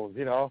triple-doubles,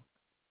 you know.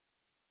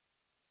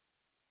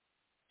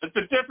 It's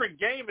a different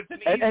game. It's an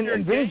easier game.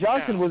 And Vinny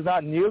Johnson was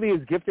not nearly as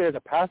gifted as a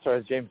passer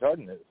as James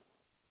Harden is.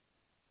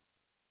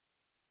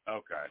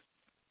 Okay.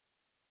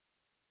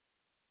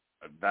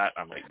 That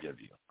I might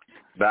give you.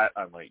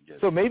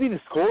 So maybe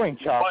the scoring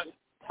chops,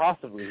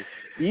 possibly.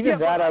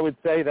 I would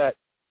say that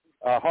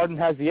Harden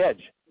has the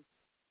edge.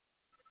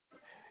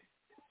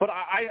 But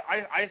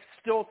I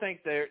still think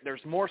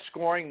there's more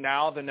scoring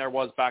now than there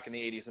was back in the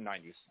 80s and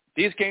 90s.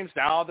 These games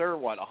now, they're,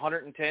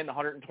 110,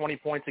 120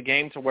 points a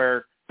game, to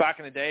where back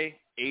in the day,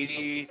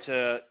 80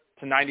 to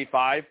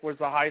 95 was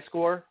the high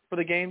score for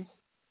the games.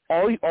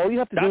 All you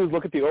have to do is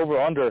look at the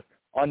over-under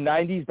on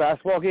 90s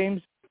basketball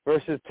games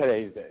versus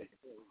today's day.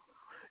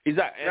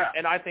 Exactly.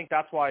 And I think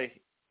that's why,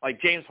 like,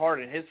 James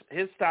Harden,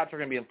 his stats are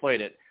going to be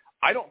inflated.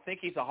 I don't think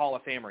he's a Hall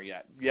of Famer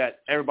yet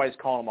everybody's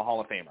calling him a Hall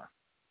of Famer.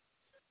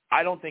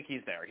 I don't think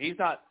he's there. He's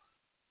not.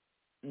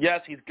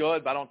 Yes, he's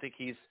good, but I don't think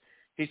he's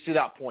to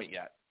that point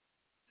yet.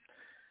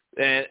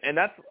 And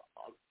that's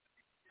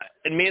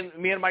and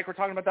me and Mike were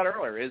talking about that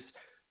earlier, is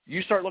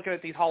you start looking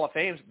at these Hall of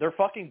Fames, they're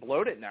fucking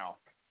bloated now.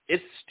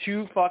 It's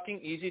too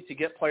fucking easy to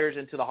get players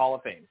into the Hall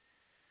of Fame.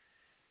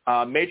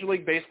 Major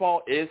League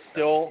Baseball is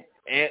still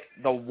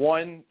the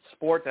one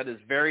sport that is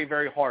very,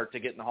 very hard to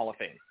get in the Hall of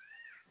Fame.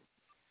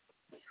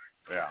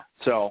 Yeah.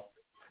 So,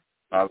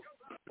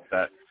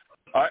 that.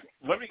 All right,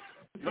 let me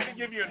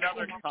give you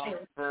another comp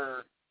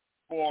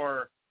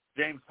for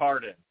James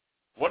Harden.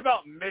 What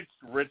about Mitch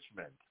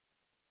Richmond?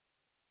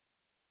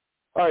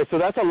 All right, so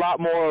that's a lot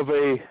more of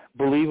a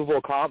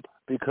believable comp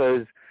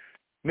because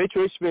Mitch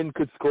Richmond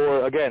could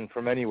score, again,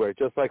 from anywhere,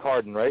 just like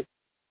Harden, right?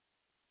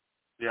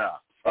 Yeah.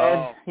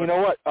 And you know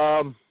what?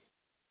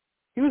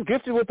 He was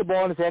gifted with the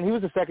ball in his hand. He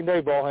was a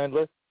secondary ball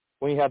handler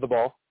when he had the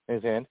ball in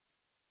his hand.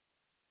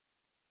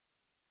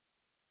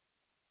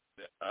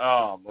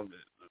 Let's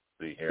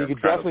see here. He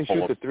could definitely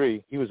shoot the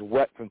three. He was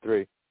wet from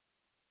three.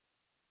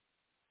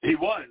 He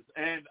was.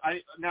 And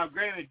now,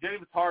 granted,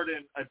 James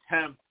Harden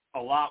attempts a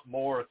lot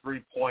more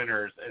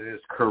three-pointers in his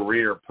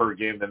career per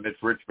game than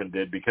Mitch Richmond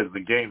did because the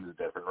game is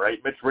different, right?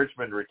 Mitch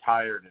Richmond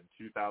retired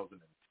in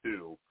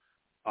 2002,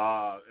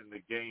 and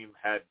the game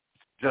had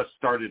just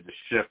started to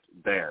shift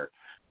there.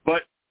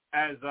 But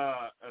as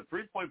a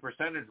three-point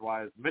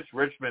percentage-wise, Mitch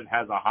Richmond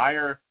has a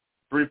higher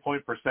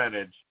three-point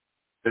percentage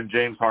than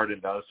James Harden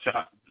does.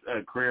 Shot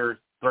career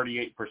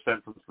 38%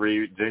 from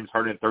three. James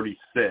Harden 36%.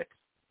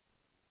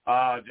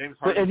 James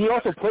Harden, and he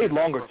also played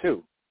longer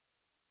too.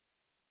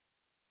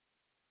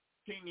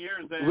 15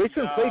 years. And,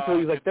 Richmond played till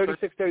he was like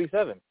 36,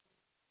 37.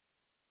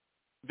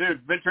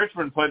 Dude, Mitch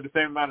Richmond played the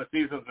same amount of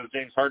seasons as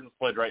James Harden's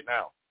played right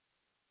now.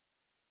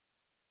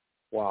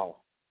 Wow.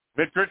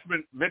 Mitch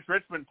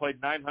Richmond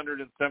played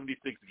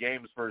 976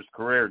 games for his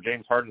career.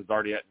 James Harden's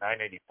already at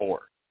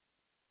 984.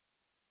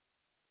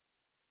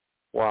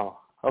 Wow.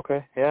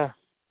 Okay. Yeah.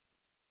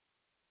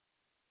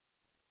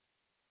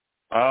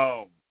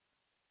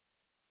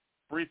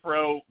 Free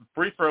throw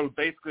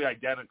basically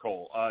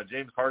identical.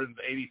 James Harden's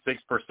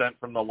 86%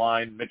 from the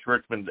line. Mitch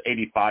Richmond's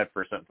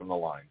 85% from the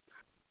line.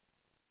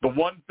 The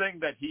one thing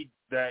that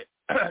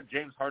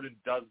James Harden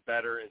does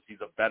better is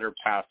he's a better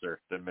passer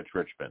than Mitch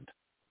Richmond.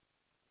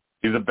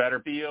 He's a better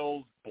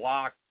field,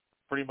 blocks,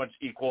 pretty much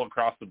equal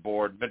across the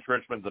board. Mitch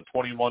Richmond's a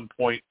 21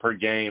 point per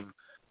game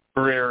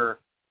career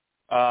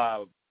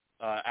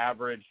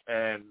average,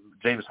 and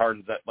James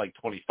Harden's at like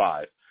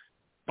 25.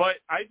 But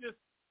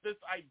this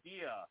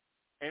idea,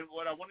 and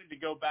what I wanted to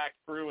go back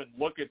through and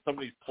look at some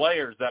of these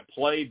players that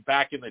played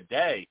back in the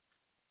day,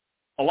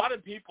 a lot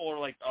of people are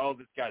like, oh,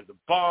 this guy's a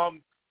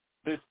bum.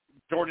 This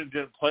Jordan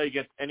didn't play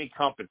against any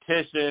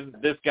competition.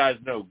 This guy's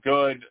no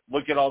good.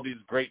 Look at all these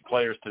great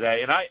players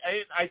today. And I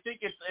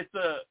think it's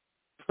a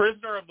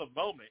prisoner of the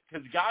moment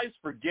because guys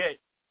forget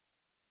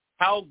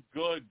how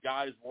good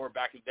guys were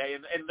back in the day.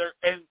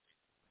 And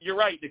you're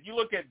right. If you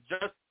look at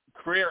just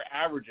career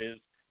averages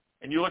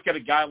and you look at a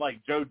guy like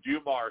Joe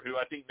Dumars, who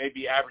I think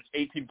maybe averaged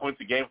 18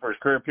 points a game for his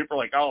career, people are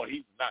like, oh,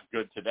 he's not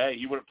good today.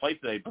 He wouldn't play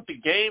today. But the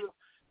game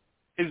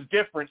is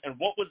different, and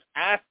what was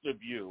asked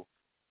of you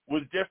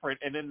was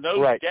different. And in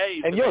those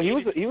days, and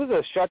he was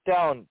a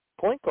shutdown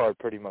point guard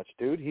pretty much,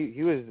 dude.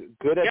 He was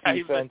good at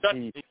defense.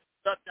 He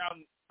shut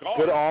down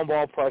guard. Good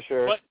on-ball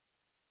pressure.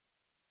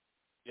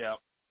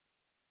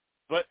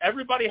 But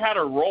everybody had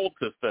a role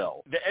to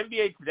fill. The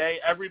NBA today,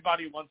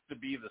 everybody wants to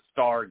be the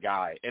star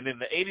guy. And in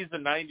the 80s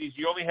and 90s,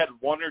 you only had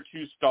one or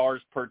two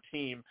stars per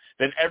team.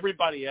 Then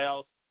everybody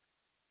else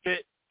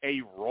fit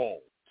a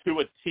role to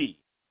a T.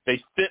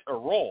 They fit a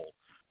role.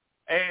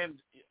 And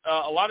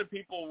a lot of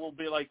people will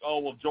be like, oh,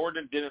 well,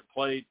 Jordan didn't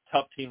play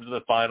tough teams in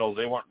the finals.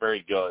 They weren't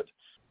very good.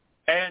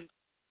 And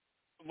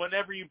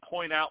whenever you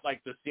point out,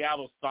 like, the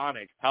Seattle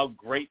Sonics, how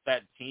great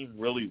that team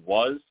really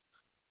was,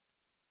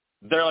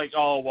 they're like,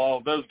 oh, well,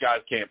 those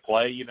guys can't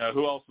play. You know,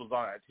 who else was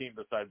on that team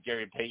besides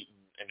Gary Payton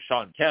and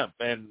Sean Kemp?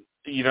 And,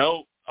 you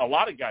know, a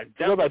lot of guys.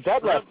 What about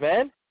Detlef,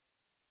 man?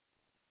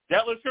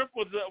 Detlef Schrempf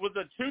was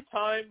a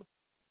two-time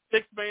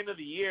Sixth Man of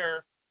the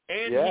Year,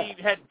 and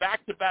he had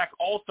back-to-back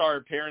All-Star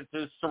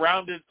appearances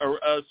surrounding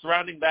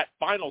that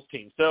finals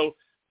team. So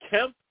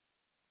Kemp,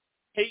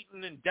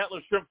 Payton, and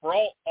Detlef Schrempf were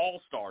all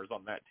All-Stars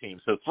on that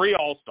team. So 3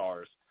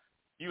 All-Stars.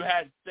 You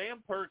had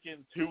Sam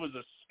Perkins, who was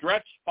a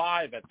stretch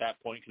 5 at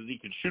that point because he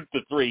could shoot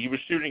the 3. He was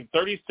shooting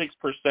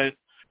 36%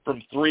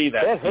 from 3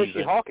 that season.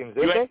 Hershey Hawkins,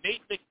 you had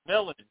Nate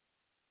McMillan.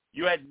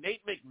 You had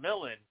Nate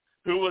McMillan,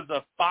 who was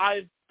a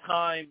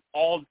 5-time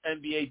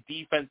All-NBA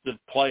defensive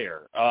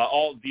player,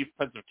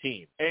 all-defensive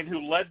team, and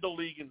who led the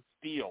league in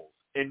steals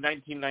in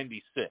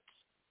 1996.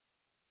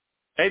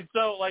 And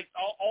so, like,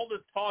 all this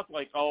talk,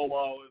 like, oh,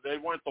 well, they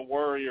weren't the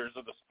Warriors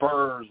or the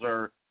Spurs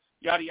or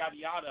yada, yada,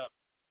 yada.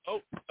 Oh,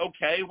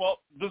 okay. Well,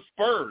 the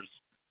Spurs,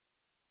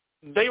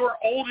 they were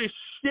old as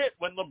shit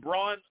when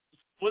LeBron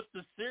split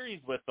the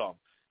series with them.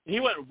 He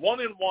went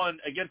 1-1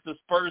 against the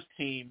Spurs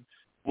team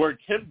where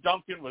Tim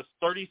Duncan was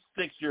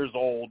 36 years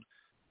old,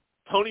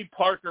 Tony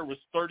Parker was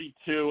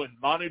 32, and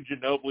Manu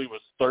Ginobili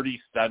was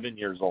 37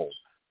 years old.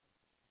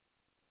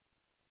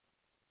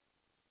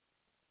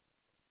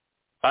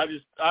 I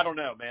don't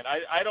know, man.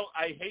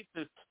 I hate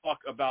this talk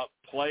about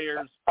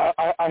players.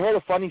 I heard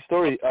a funny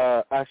story.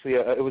 Actually,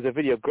 it was a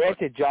video.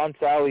 Granted, John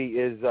Sally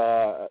is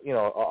a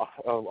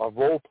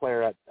role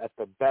player at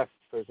the best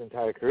for his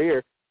entire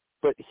career,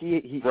 but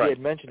he had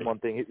mentioned one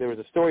thing. There was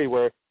a story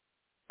where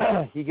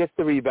he gets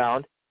the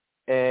rebound,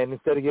 and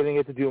instead of giving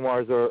it to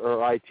Dumars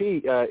or IT,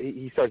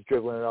 he starts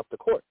dribbling it up the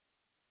court.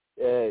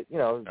 They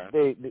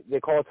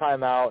call a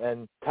timeout,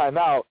 and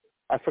timeout.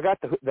 I forgot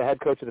the head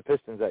coach of the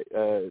Pistons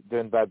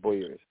during Bad Boy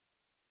years,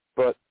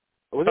 but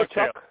was it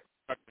Chuck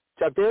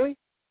Daly?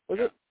 Was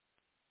it?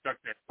 Chuck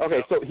Daly.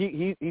 Okay, so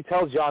he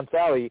tells John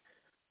Sally,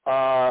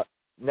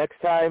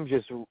 next time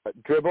just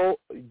dribble.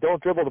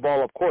 Don't dribble the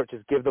ball up court.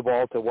 Just give the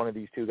ball to one of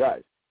these two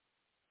guys.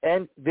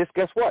 And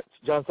guess what?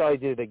 John Sally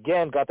did it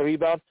again. Got the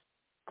rebound.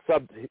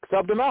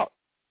 Subbed him out.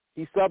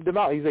 He subbed him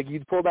out. He's like, you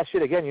pull that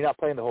shit again, you're not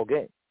playing the whole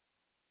game.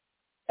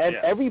 And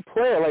every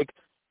player, like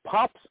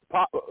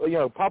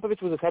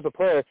Popovich was the type of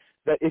player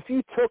that if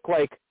you took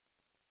like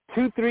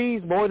 2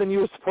 threes more than you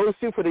were supposed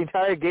to for the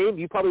entire game,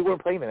 you probably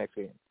weren't playing the next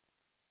game.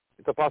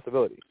 It's a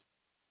possibility.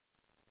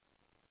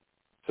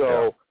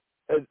 So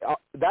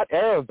that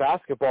era of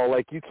basketball,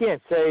 like you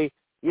can't say,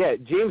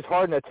 James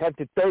Harden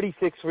attempted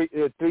 36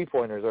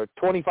 three-pointers or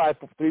 25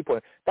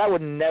 three-pointers. That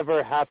would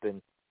never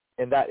happen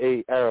in that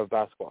era of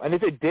basketball. And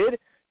if it did,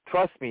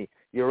 trust me,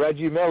 your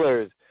Reggie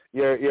Millers,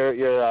 your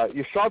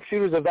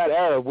sharpshooters of that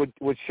era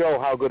would show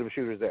how good of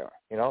shooters they are.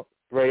 You know,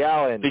 Ray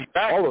Allen,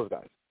 all those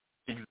guys.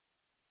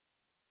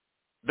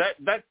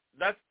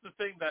 That's the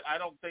thing that I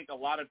don't think a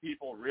lot of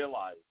people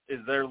realize is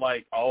they're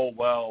like, oh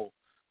well,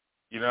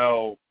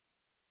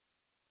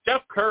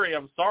 Steph Curry.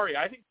 I'm sorry,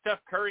 I think Steph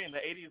Curry in the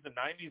 80s and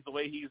 90s, the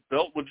way he's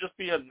built, would just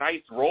be a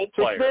nice role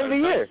player. 6th man of the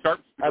year.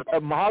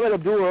 Mohamed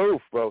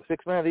Abdul-Rauf, bro,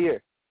 6th man of the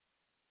year.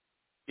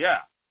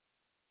 Yeah.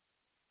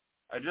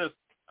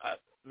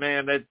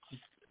 Man,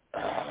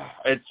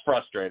 it's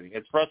frustrating.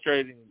 It's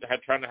frustrating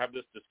trying to have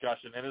this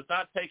discussion, and it's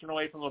not taken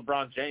away from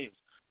LeBron James.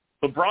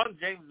 LeBron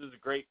James is a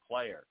great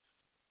player.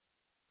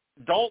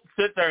 Don't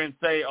sit there and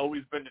say, oh,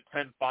 he's been to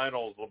 10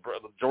 finals.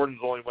 Jordan's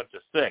only went to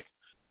 6.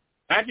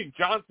 Magic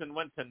Johnson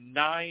went to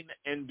 9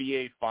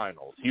 NBA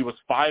finals. He was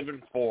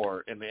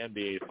 5-4 in the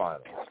NBA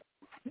finals.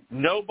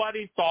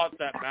 Nobody thought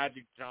that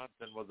Magic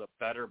Johnson was a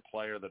better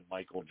player than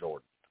Michael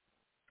Jordan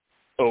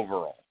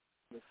overall.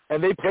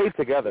 And they played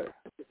together,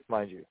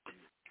 mind you.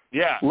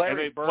 Yeah.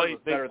 Larry Bird was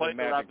better than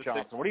Magic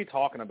Johnson. What are you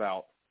talking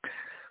about?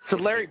 So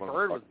Larry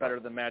Bird was better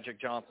than Magic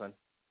Johnson.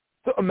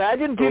 So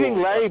imagine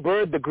giving Larry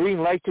Bird the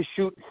green light to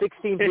shoot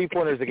 16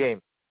 three-pointers a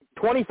game,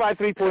 25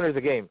 three-pointers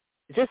a game.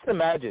 Just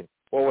imagine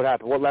what would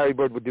happen, what Larry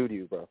Bird would do to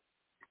you, bro.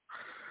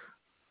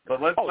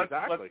 But let's slow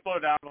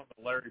down on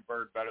the Larry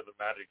Bird better than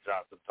Magic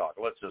Johnson talk.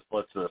 Let's just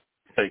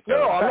take that.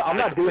 No, I'm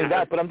not doing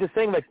that, but I'm just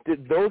saying like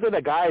those are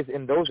the guys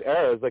in those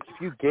eras. Like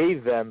if you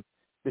gave them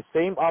the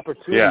same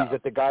opportunities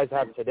that the guys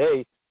have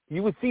today,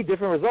 you would see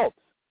different results.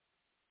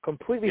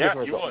 Completely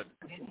different results.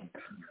 Yeah, you would.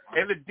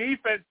 And the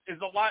defense is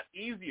a lot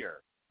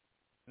easier.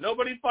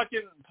 Nobody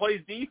fucking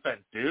plays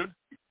defense, dude.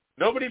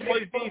 Nobody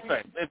plays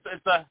defense.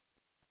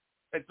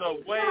 It's a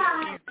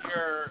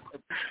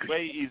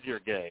way easier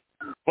game.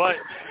 But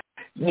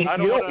you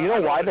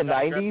know why the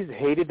 90s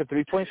hated the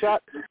three-point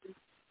shot?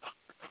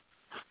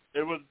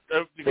 It was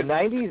the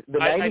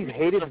 90s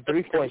hated the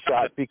three-point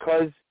shot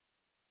because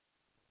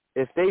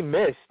if they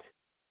missed,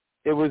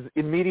 it was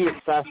immediate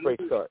fast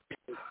break start.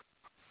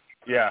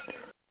 Yeah.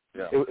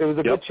 It was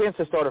a good chance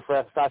to start a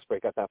fast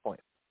break at that point.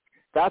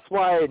 That's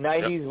why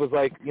 90s was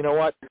like, you know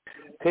what,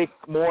 take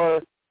more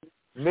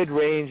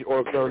mid-range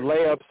or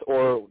layups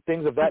or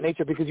things of that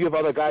nature because you have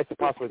other guys to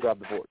possibly grab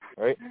the board,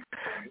 right?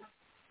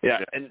 Yeah,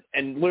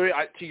 and Louis,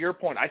 to your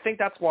point, I think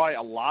that's why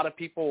a lot of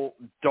people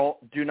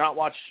do not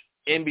watch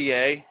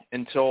NBA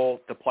until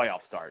the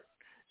playoffs start,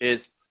 is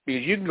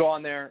because you can go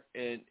on there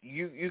and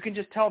you can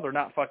just tell they're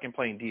not fucking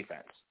playing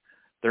defense.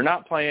 They're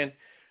not playing.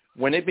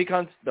 When it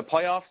becomes the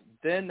playoffs,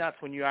 then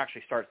that's when you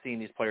actually start seeing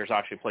these players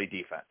actually play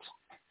defense.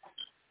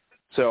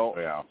 So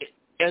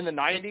in the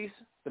 90s,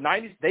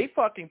 they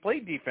fucking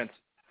played defense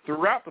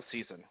throughout the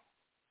season.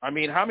 I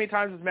mean, how many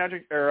times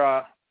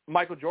has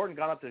Michael Jordan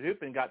gone up the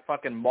hoop and got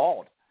fucking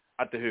mauled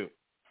at the hoop?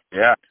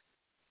 Yeah.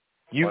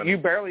 You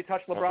barely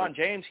touch LeBron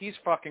James, he's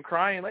fucking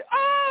crying like,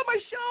 oh, my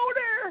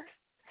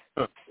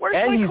shoulder. Where's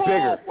my call?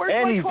 Bigger. Where's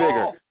and my he's call?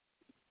 bigger.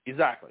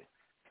 Exactly.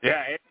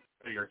 Yeah, and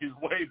bigger. He's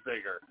way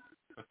bigger.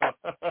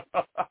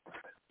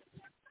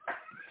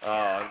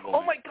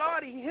 Oh my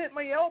God, he hit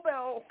my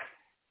elbow.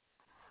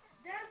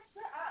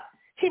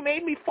 He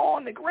made me fall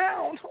on the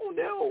ground. Oh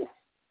no.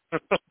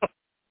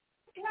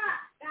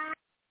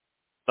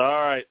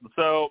 All right.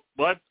 So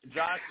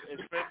Josh,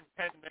 it's been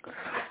 10 minutes.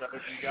 So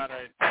if you got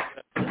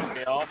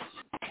anything else,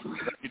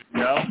 ready to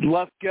go?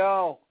 Let's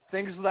go.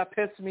 Things that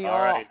piss me off.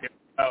 All right. Here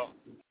we go.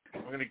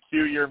 I'm going to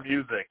cue your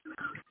music.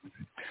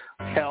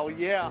 Hell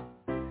yeah.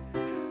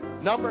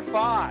 Number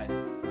 5.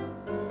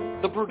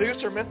 The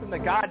producer missing the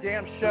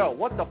goddamn show.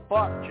 What the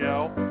fuck,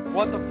 Joe?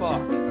 What the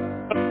fuck?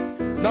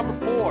 Number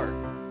 4.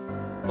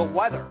 The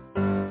weather.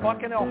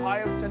 Fucking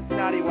Ohio,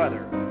 Cincinnati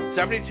weather.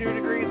 72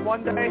 degrees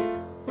one day.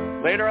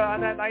 Later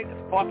on that night,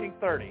 it's fucking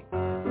 30.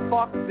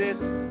 Fuck this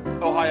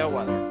Ohio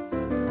weather.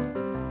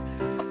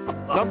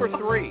 Number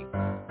 3,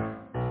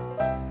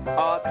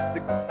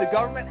 the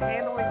government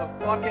handling of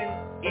fucking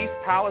East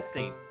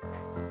Palestine.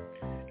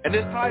 And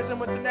this ties in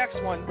with the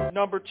next one.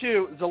 Number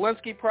 2,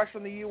 Zelensky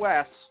pressuring the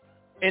U.S.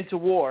 into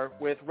war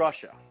with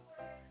Russia.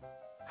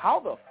 How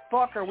the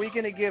fuck are we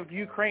going to give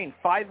Ukraine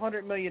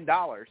 $500 million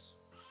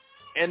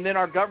and then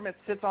our government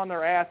sits on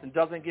their ass and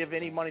doesn't give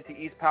any money to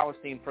East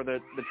Palestine for the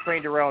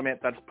train derailment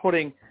that's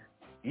putting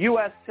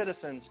U.S.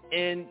 citizens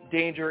in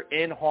danger,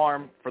 in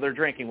harm for their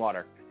drinking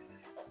water?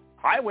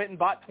 I went and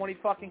bought 20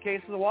 fucking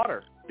cases of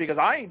water because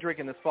I ain't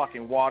drinking this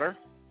fucking water.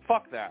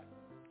 Fuck that.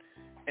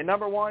 And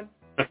number 1,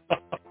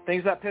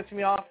 things that piss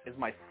me off is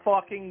my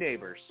fucking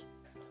neighbors.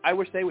 I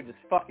wish they would just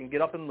fucking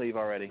get up and leave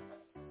already.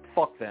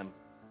 Fuck them.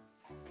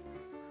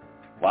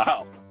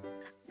 Wow.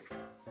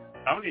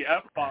 How many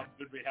F-bombs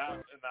did we have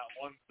in that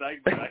one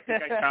segment? I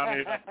think I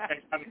counted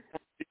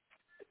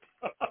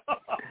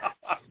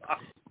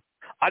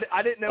 40.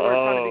 I didn't know we were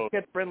trying to be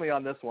kid-friendly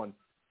on this one.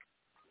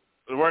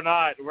 We're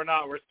not.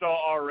 We're still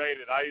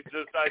R-rated. I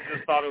just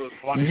thought it was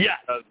funny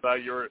because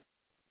you were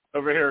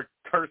over here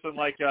cursing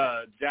like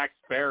Jack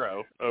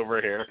Sparrow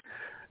over here.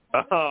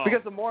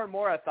 Because the more and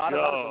more I thought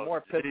about it, the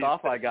more pissed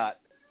off I got.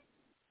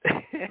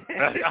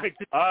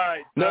 All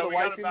right. No, the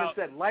wife even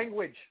said,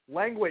 language.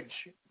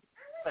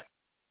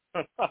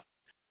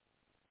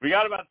 We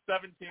got about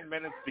 17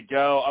 minutes to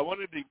go. I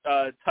wanted to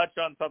touch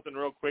on something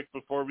real quick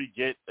before we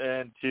get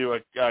into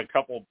a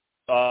couple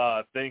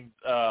things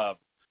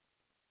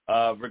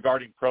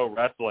regarding pro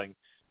wrestling.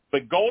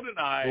 But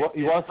GoldenEye...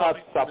 You want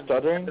to stop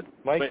stuttering,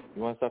 Mike?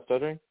 You want to stop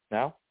stuttering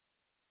now?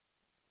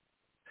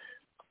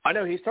 I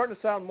know. He's starting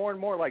to sound more and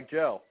more like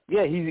Joe.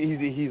 Yeah,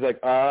 he's like,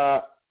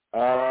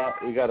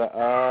 you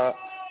gotta,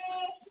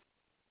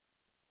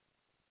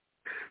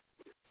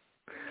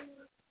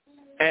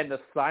 And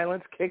the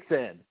silence kicks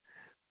in.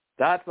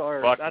 That's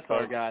our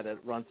guy that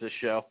runs this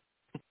show.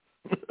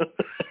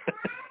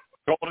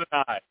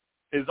 GoldenEye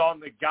is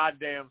on the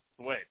goddamn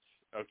Switch,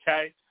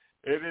 okay?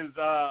 It is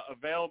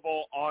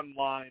available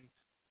online,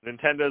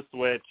 Nintendo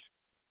Switch.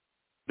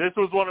 This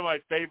was one of my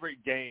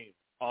favorite games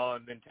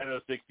on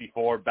Nintendo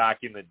 64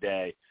 back in the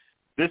day.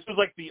 This was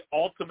like the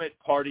ultimate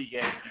party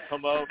game. You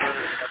come over,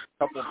 a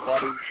couple of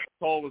buddies.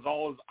 Soul was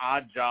always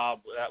Odd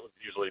Job. That was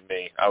usually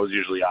me. I was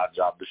usually Odd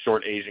Job, the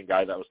short Asian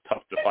guy that was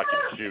tough to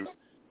fucking shoot.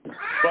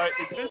 But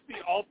it's just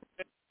the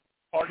ultimate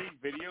party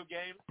video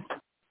game,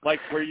 like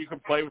where you can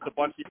play with a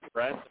bunch of your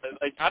friends.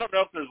 Like I don't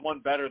know if there's one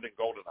better than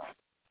GoldenEye.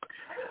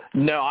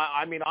 No,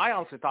 I mean, I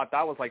honestly thought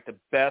that was like the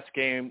best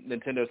game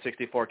Nintendo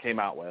 64 came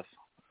out with.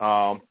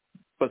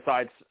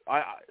 Besides,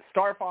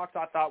 Star Fox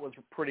I thought was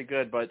pretty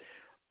good, but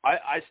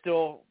I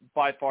still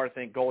by far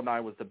think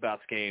GoldenEye was the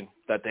best game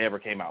that they ever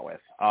came out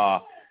with.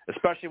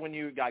 Especially when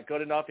you got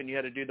good enough and you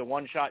had to do the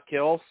one-shot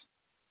kills,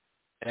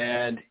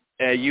 and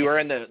you were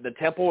in the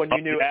temple and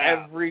you knew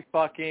every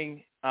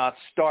fucking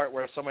start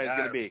where somebody's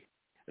going to be.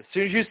 As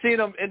soon as you seen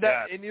him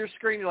in your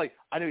screen, you're like,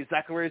 I knew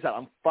exactly where he's at.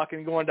 I'm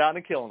fucking going down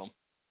and killing him.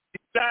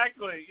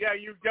 Exactly. Yeah,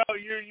 you go.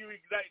 You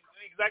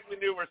exactly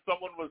knew where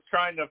someone was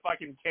trying to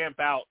fucking camp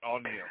out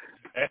on you.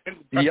 And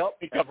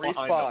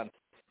respawn.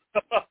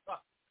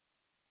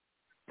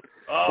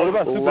 What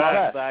about Super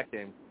Smash? That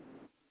game.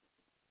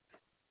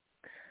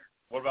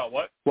 What about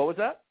what? What was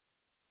that?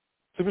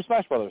 Super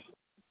Smash Brothers.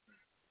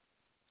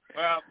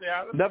 Well,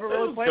 yeah. Never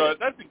really played it.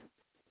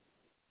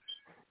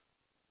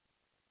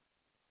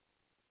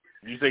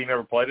 You say you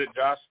never played it,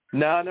 Josh?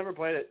 No, I never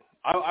played it.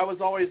 I was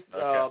always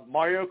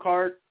Mario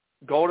Kart,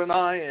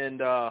 GoldenEye, and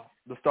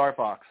the Star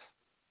Fox.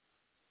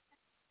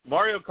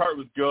 Mario Kart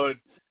was good.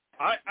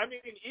 I mean,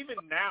 even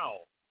now,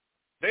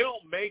 they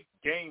don't make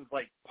games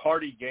like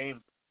party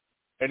games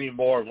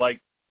anymore. Like,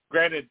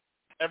 granted,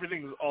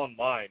 everything's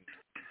online.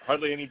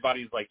 Hardly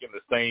anybody's, like, in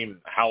the same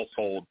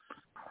household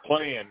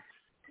playing.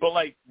 But,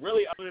 like,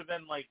 really other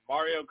than, like,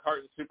 Mario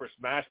Kart and Super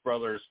Smash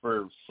Brothers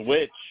for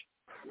Switch,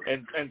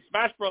 and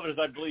Smash Brothers,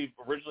 I believe,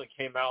 originally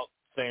came out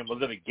saying, was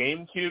it a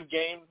GameCube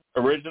game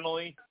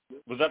originally?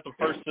 Was that the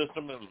first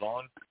system it was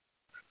on?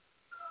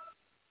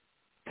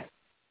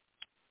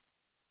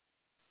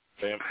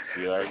 Sam,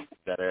 you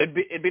there?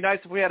 It'd be nice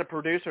if we had a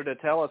producer to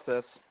tell us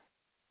this.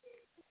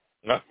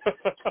 I'm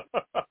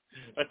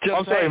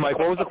sorry, Mike.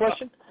 What was the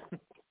question?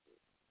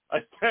 I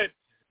said,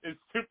 is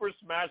Super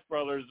Smash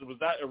Brothers, was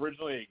that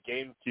originally a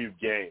GameCube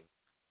game?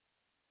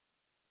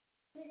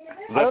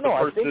 I don't know.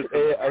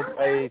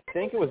 I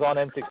think it was on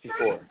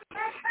N64.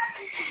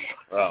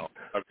 Oh,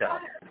 okay.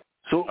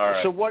 So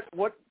right. So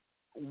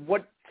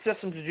what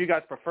systems did you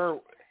guys prefer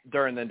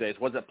during the days?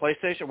 Was it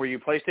PlayStation? Were you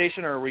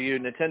PlayStation or were you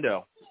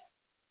Nintendo?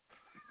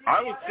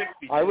 I was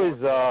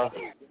 64.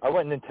 I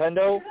went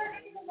Nintendo,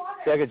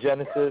 Sega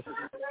Genesis,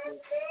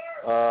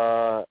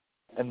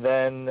 and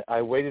then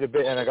I waited a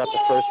bit and I got the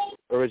first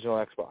original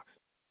Xbox.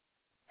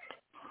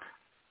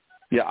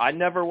 Yeah, I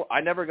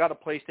never got a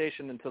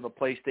PlayStation until the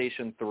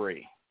PlayStation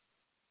 3.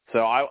 So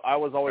I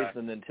was always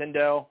the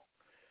Nintendo.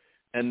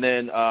 And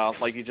then,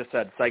 like you just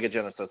said, Sega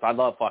Genesis. I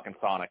love fucking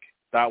Sonic.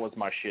 That was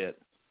my shit.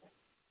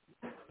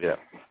 Yeah.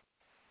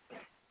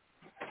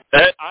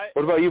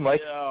 What about you,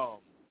 Mike?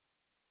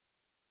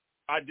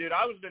 Dude,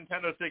 I was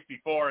Nintendo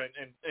 64,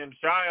 and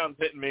Cheyenne's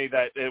hitting me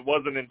that it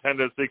was a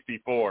Nintendo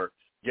 64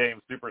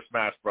 game, Super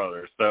Smash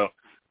Brothers. So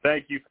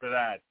thank you for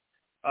that.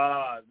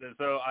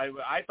 So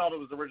I thought it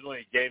was originally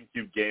a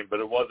GameCube game, but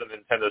it was a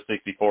Nintendo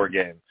 64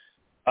 game.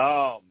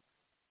 That's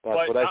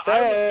what I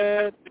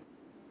said.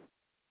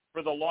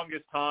 For the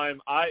longest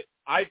time, I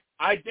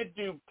did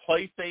do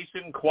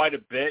PlayStation quite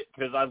a bit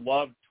because I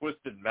loved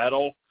Twisted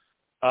Metal.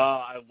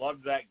 I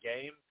loved that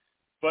game.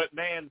 But,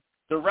 man,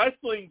 the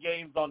wrestling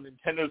games on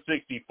Nintendo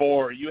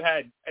 64, you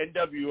had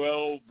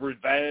NWO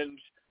Revenge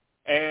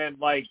and,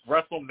 like,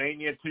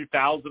 WrestleMania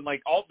 2000.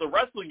 Like, all the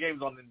wrestling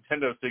games on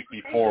Nintendo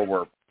 64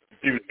 were,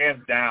 dude,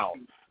 hands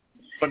down,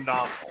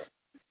 phenomenal.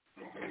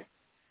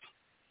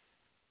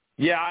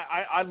 Yeah,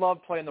 I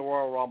love playing the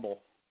Royal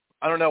Rumble.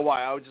 I don't know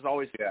why. I would just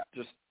always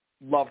just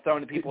love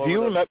throwing people over do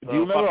you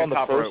remember on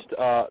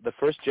the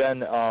first gen,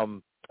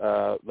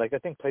 like I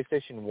think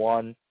PlayStation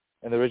 1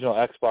 and the original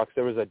Xbox,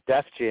 there was a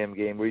Def Jam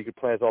game where you could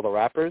play as all the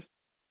rappers,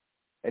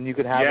 and you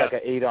could have like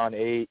an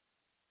 8-on-8.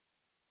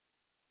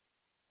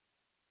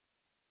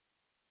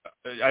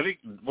 I think,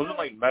 wasn't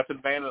like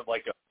Method Man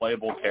like a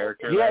playable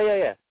character?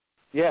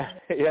 Yeah.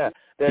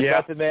 They had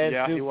Method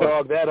Man, Snoop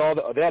Dogg. They had all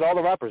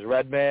the rappers.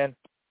 Redman.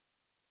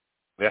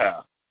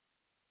 Yeah.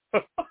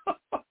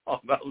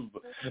 That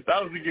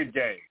was a good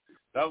game.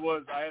 That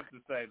was, I have to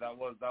say, that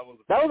was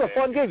a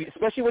fun game,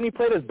 especially when you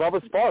played as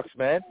Bubba Sparks,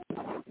 man.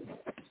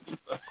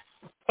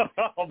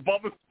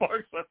 Bubba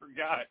Sparks, I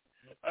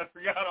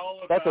forgot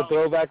all about. That's a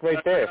throwback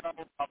right there.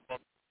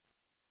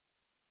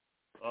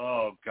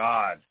 Oh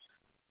God,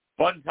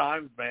 fun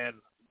times, man.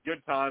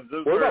 Good times.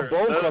 What about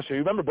Bone Crusher? You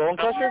remember Bone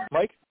Crusher,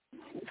 Mike?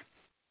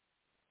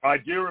 I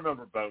do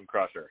remember Bone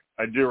Crusher.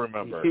 I do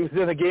remember. He was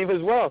in the game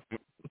as well.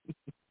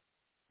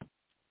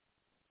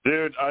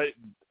 Dude,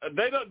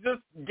 they don't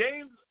just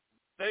games.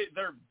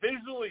 They're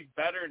visually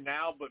better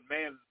now, but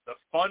man, the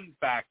fun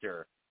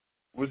factor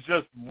was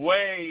just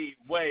way,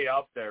 way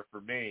up there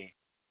for me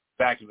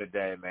back in the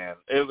day, man.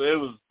 It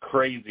was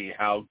crazy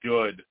how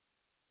good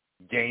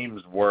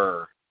games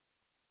were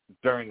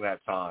during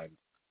that time.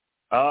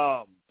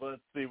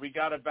 Let's see, we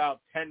got about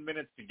 10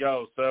 minutes to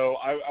go, so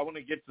I want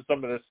to get to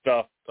some of this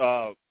stuff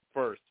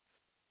first.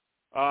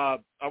 I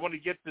want to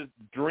get to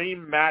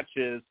dream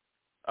matches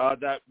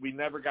that we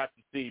never got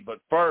to see, but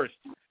first,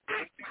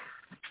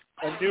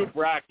 a new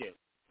bracket.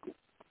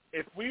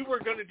 If we were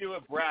going to do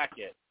a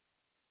bracket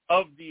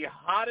of the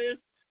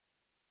hottest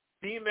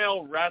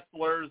female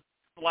wrestlers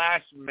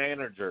 /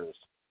 managers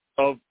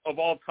of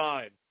all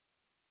time,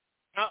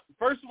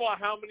 first of all,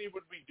 how many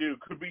would we do?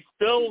 Could we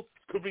fill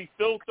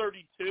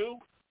 32?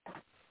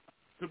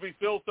 Could we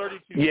fill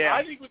 32? Yeah.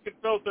 I think we could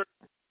fill 32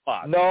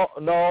 spots.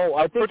 No.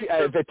 I think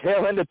at the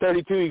tail end of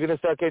 32, you're going to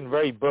start getting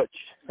very butch.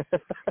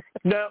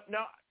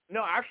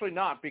 No, actually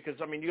not, because,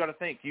 I mean, you got to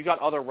think. You got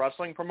other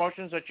wrestling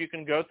promotions that you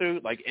can go through,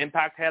 like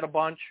Impact had a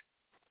bunch.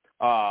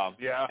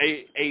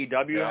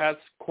 AEW has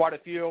quite a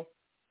few.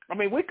 I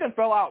mean, we can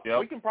probably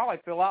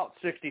fill out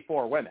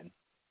 64 women.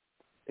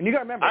 And you got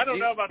to remember, I don't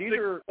know about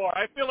 64.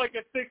 I feel like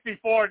at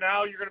 64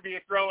 now you're going to be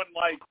throwing,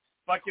 like,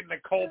 fucking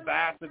Nicole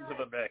Bass into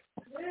the mix.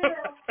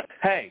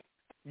 Hey,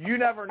 you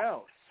never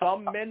know.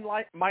 Some men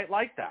might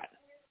like that.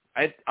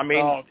 I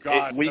mean,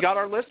 we got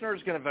our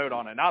listeners going to vote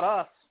on it, not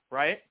us,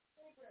 right?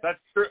 That's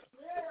true.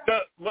 So,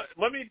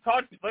 let me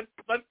talk. Let's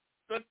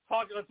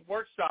talk. Let's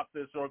workshop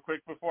this real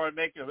quick before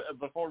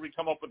we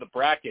come up with a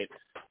bracket.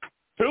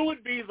 Who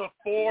would be the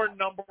 4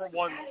 number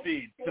 1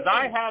 seeds? Because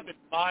I have in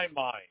my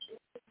mind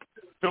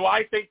who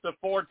I think the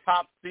 4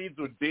 top seeds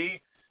would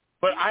be,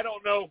 but I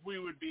don't know if we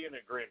would be in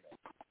agreement.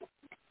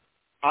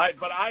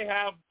 But I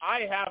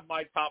have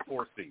my top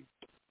 4 seeds.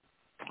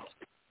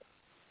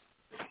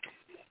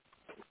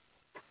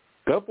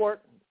 Go for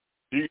it.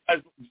 Do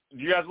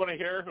you guys want to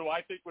hear who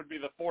I think would be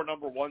the 4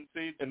 number 1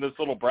 seed in this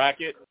little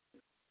bracket?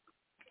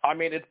 I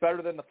mean, it's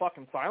better than the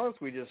fucking silence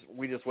we just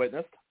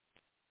witnessed.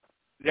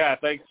 Yeah,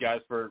 thanks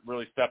guys for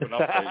really stepping up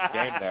the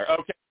game there.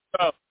 Okay,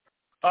 so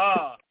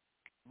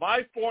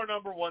my 4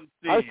 number 1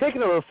 seed. I was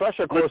taking a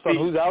refresher course on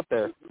who's out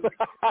there.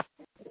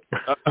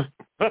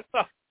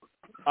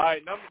 All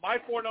right, my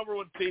 4 number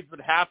 1 seeds would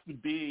have to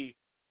be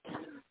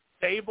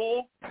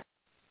Sable,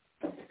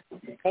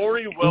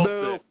 Tori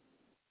Wilson,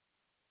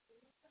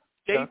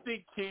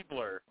 Stacy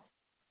Keibler.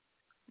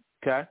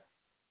 Okay.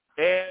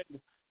 And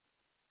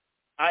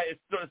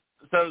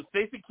so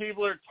Stacy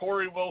Keibler,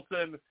 Tori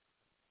Wilson,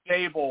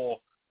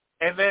 Sable,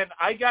 and then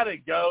I gotta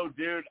go,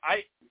 dude.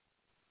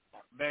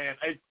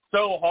 It's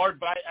so hard,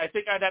 but I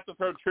think I'd have to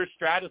throw Trish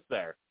Stratus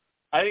there.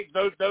 I think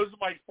those are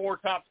my 4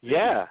 top seeds.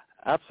 Yeah,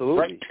 absolutely.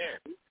 Right there.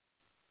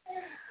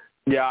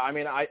 Yeah, I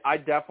mean, I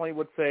definitely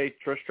would say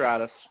Trish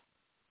Stratus,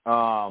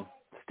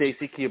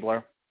 Stacy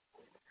Keibler.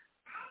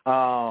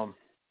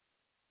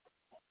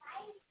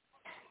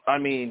 I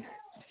mean,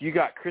 you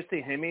got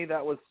Christy Hemme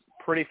that was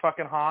pretty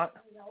fucking hot.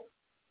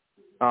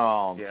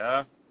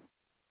 Yeah.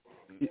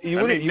 You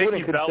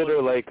wouldn't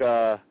consider like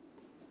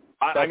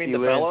Becky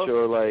Lynch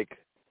or like.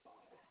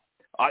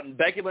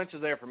 Becky Lynch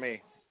is there for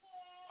me.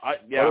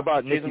 What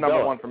about she's Nikki the number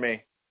Bella? one for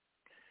me.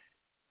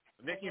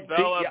 Nikki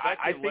Bella.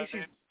 I think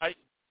she's.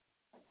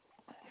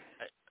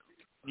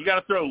 You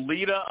got to throw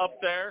Lita up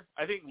there.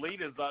 I think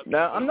Lita's up.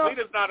 No, I'm not.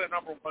 Lita's not a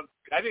number one.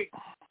 I think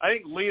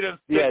Lita's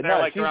sitting there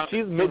like around.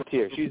 She's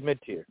mid-tier. She's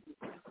mid-tier.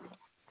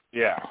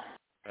 Yeah.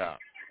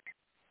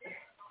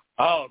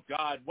 Oh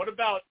God, what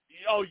about?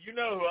 Oh, you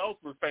know who else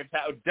was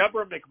fantastic?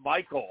 Deborah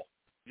McMichael.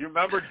 You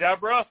remember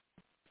Deborah?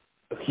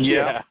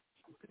 Yeah.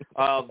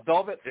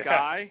 Velvet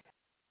Sky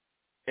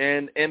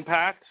in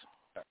Impact.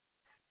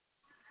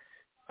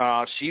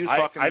 She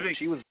was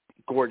she was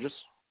gorgeous.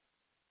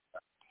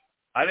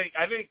 I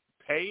think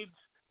Paige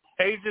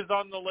is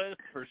on the list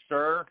for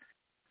sure.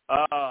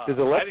 Does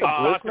Alexa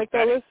Bliss make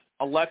that list?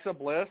 Alexa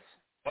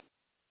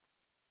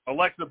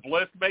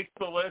Bliss makes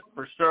the list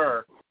for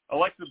sure.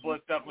 Alexa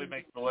Bliss definitely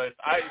makes the list.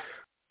 I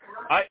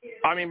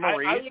mean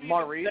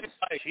Maurice,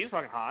 she's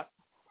fucking hot.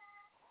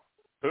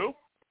 Who?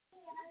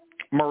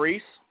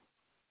 Maurice,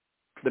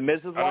 the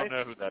Miz's wife. I don't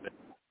know who that is.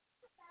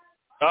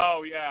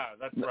 Oh yeah,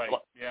 that's right.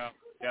 Yeah.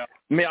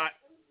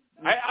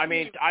 I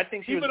mean, I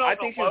think she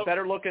was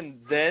better looking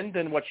then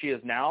than what she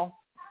is now.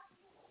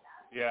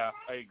 Yeah,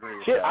 I agree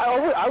with Shit, that.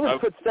 I would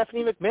put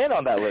Stephanie McMahon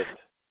on that list.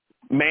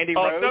 Mandy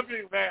Rose.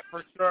 Stephanie McMahon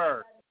for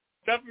sure.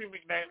 Stephanie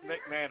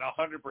McMahon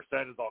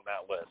 100% is on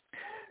that list.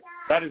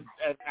 That is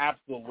an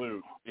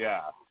absolute,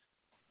 yeah.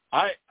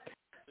 I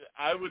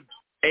would.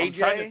 AJ. I'm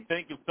trying to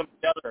think of some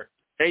other.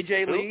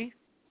 AJ Lee.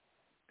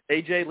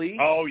 AJ Lee.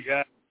 Oh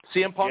yeah.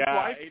 CM Punk's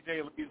wife.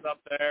 AJ Lee's up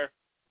there.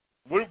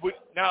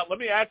 Now let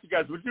me ask you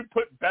guys: would you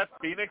put Beth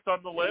Phoenix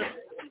on the list?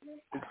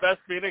 Is Beth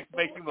Phoenix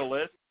making the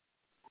list?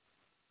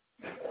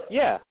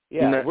 Yeah.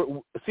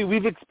 No. See,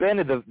 we've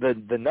expanded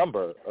the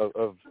number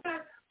of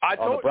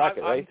on the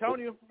bracket, right? I'm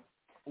telling you,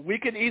 we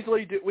can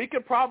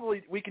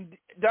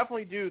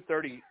definitely do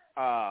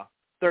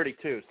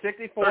 32.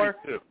 64.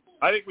 32.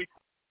 I think we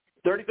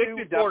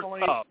 32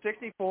 definitely. Tough.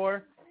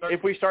 64.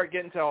 If we start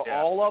getting to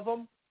all of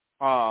them,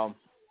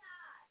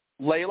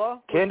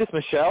 Layla, Candice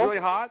Michelle,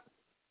 really hot.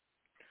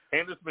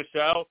 Candice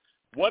Michelle.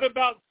 What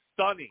about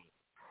Sunny?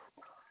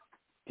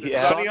 Is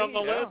Sunny on the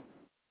list?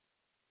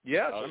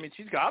 Yes, I mean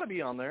she's got to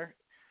be on there.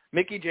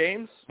 Mickie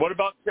James. What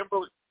about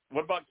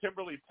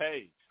Kimberly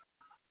Page?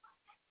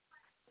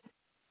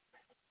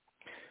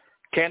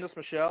 Candice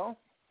Michelle.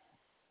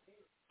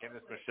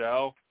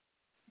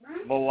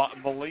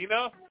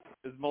 Melina?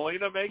 Is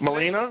Melina making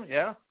Melina?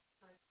 Yeah.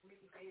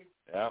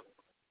 Yeah.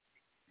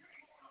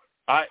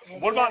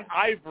 What about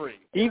Ivory?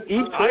 Does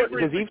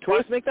Eve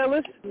Torres make that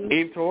list?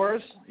 Eve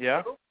Torres?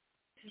 Yeah.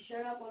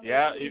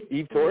 Yeah.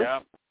 Eve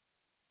Torres?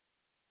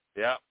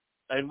 Yeah.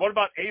 And what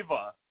about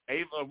Ava?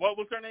 What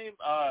was her name?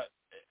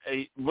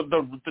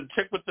 The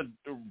chick with the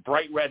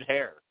bright red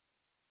hair.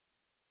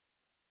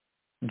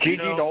 Gigi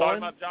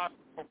Dolan?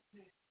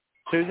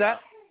 Who's that?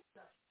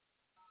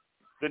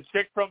 The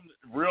chick from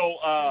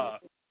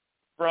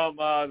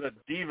the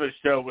Diva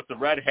show with the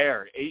red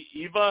hair.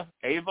 Ava?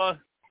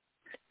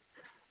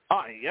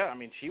 Oh, yeah. I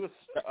mean, she was.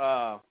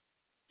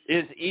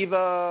 Is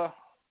Eva?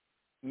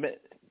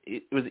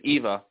 It was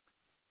Eva.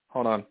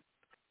 Hold on.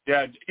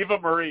 Yeah, Eva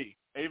Marie.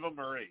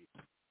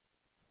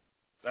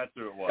 That's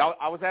who it was.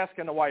 I was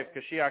asking the wife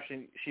because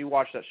she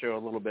watched that show a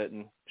little bit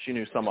and she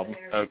knew some of them.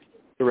 Okay.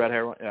 The red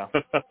hair one, yeah.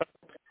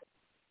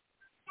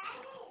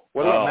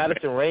 What about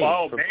Madison Rain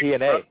from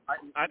TNA?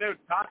 I know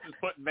Tosh is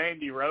putting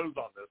Mandy Rose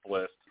on this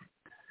list.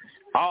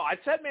 Oh, I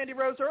said Mandy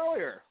Rose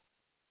earlier.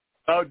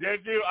 Oh,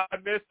 did you? I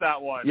missed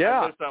that one. Yeah.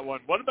 I missed that one.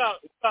 What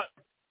about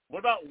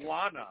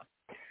Lana?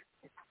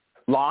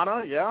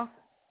 Lana, yeah.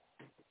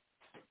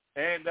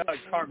 And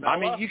Carmella. I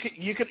mean,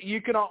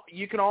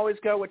 you can always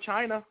go with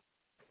China.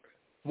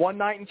 One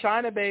night in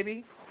China,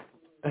 baby.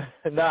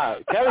 Nah,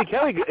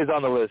 Kelly is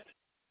on the list.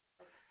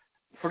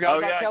 Forgot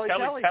about Kelly.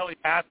 Kelly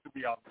has to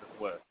be on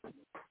this list.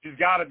 She's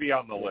got to be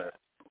on the list.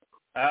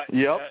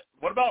 Yep.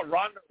 What about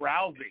Ronda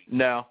Rousey?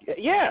 No.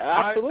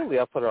 Yeah, absolutely.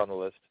 I'll put her on the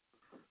list.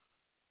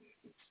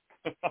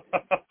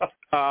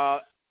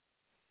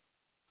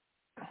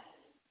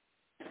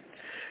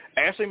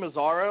 Ashley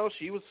Mazzaro,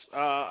 she was.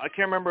 I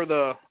can't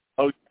remember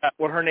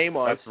what her name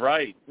was. That's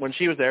right. When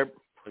she was there.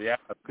 Yeah,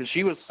 because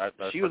she was a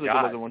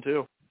good one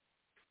too.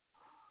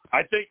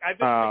 I think we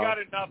got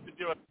enough to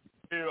do it.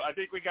 I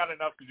think we got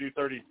enough to do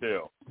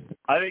 32.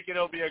 I think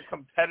it'll be a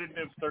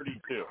competitive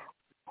 32.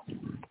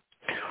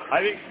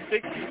 I think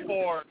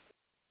 64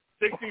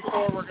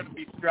 we're going to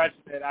be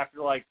stretching it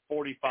after like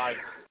 45,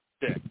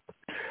 6.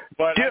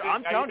 But dude,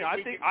 I'm telling you,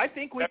 I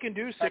think we can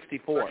do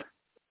 64.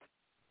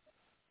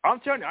 I'm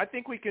telling you, I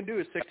think we can do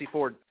a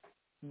 64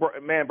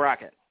 man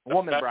bracket,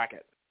 woman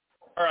bracket.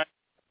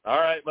 All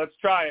right, let's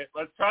try it.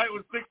 Let's try it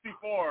with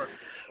 64.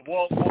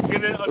 We'll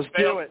get it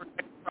unveiled for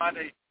next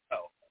Friday.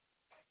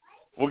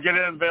 We'll get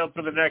it unveiled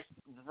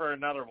for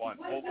another one.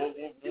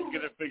 We'll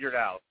get it figured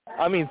out.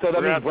 I mean, so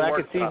that means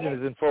bracket season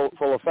is in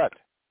full effect.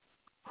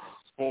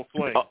 Full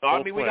swing.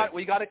 I mean,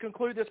 we got to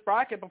conclude this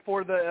bracket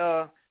before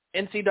the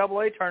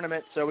NCAA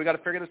tournament, so we got to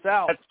figure this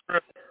out.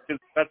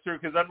 That's true,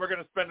 because then we're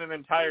going to spend an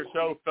entire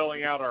show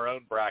filling out our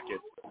own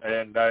brackets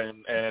and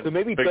so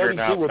maybe figuring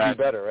 32 out would be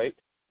better, right?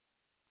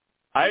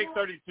 I think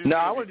 32. No,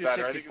 I want to do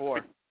better.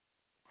 64.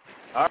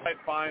 All right,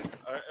 fine.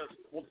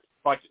 Well,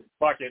 fuck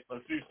it.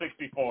 Let's do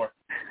 64.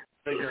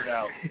 Figure it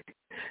out.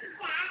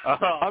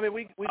 I mean,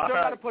 we still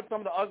got to put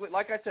some of the ugly.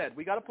 Like I said,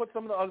 we got to put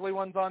some of the ugly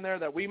ones on there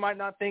that we might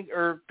not think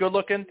are good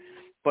looking,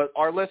 but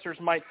our listeners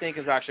might think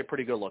is actually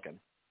pretty good looking.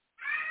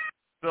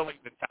 So like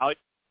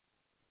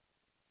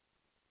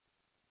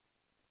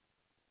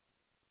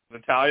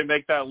Natalia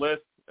make that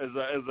list as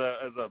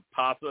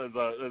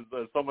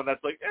someone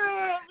that's like,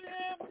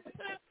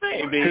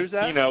 maybe. Who's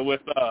that? You know,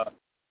 with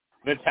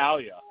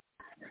Natalia.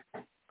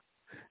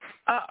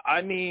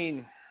 I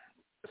mean,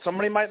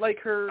 somebody might like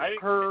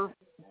her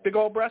big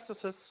old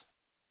breastises.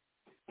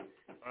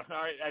 All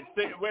right,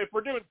 if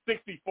we're doing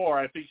 64,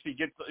 I think she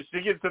gets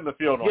in the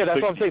field. Yeah, on that's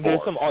 64.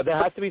 what I'm saying. There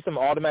has to be some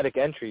automatic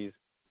entries,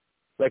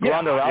 like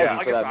Ronda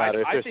Rousey for that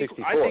matter. If there's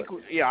 64,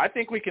 I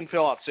think we can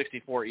fill out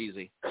 64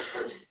 easy.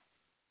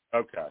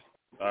 Okay,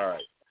 all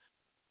right.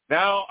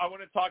 Now I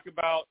want to talk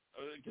about,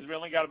 because we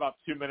only got about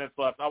 2 minutes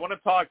left. I want to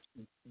talk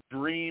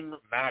dream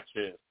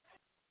matches,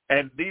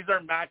 and these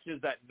are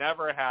matches that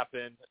never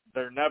happened.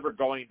 They're never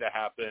going to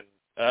happen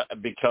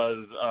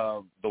because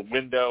the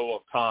window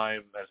of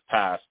time has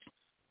passed.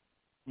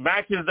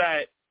 Matches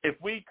that, if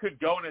we could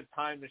go in a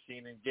time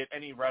machine and get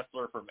any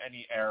wrestler from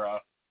any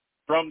era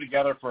thrown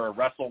together for a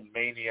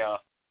WrestleMania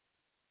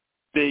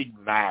big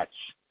match,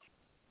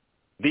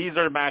 these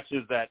are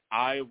matches that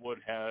I would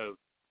have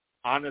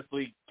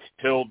honestly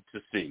killed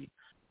to see.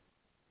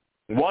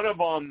 One of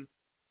them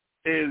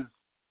is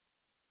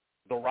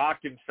The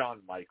Rock and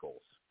Shawn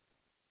Michaels.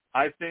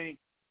 I think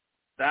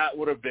that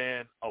would have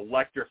been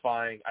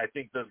electrifying. I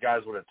think those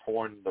guys would have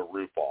torn the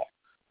roof off.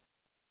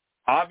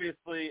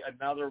 Obviously,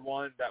 another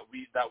one that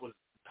was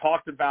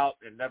talked about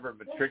and never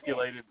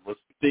matriculated was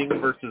Sting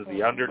versus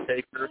The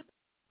Undertaker.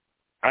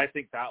 I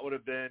think that would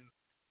have been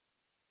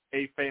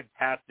a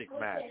fantastic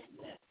match.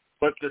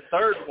 But the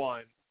third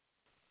one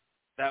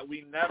that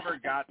we never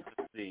got to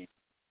see,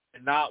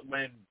 and not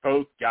when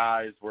both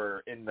guys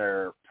were in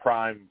their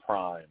prime,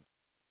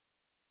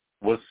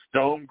 was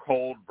Stone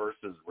Cold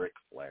versus Ric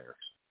Flair.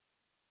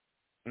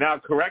 Now,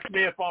 correct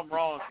me if I'm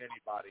wrong,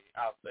 anybody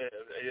out there,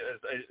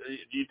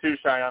 you too,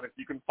 Cheyenne, if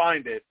you can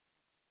find it.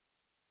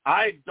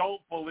 I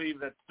don't believe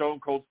that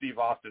Stone Cold Steve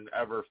Austin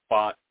ever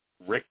fought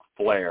Ric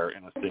Flair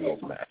in a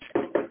singles match.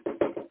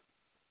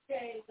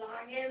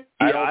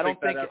 I don't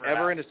think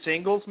ever in a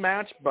singles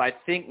match, but I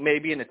think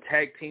maybe in a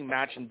tag team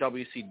match in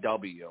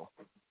WCW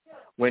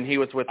when he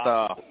was with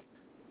the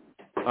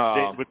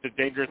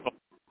Dangerous.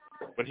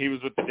 When he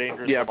was with the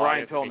Dangerous. Yeah,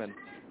 Brian Pillman.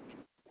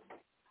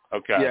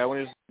 Okay. Yeah,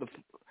 when he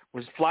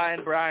was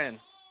Flying Brian.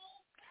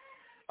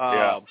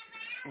 But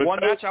one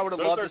match I would have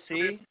loved to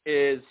see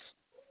is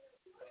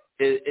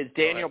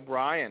Daniel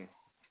Bryan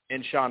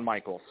and Shawn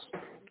Michaels,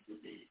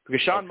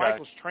 because Shawn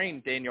Michaels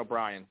trained Daniel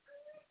Bryan.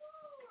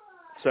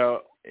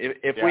 So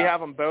if we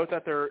have them both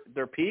at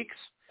their peaks,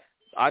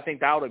 I think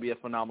that would be a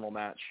phenomenal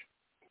match.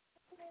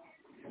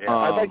 Yeah,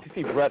 I'd like to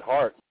see Bret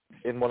Hart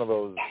in one of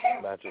those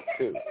matches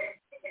too.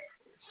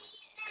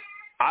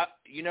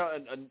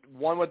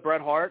 One with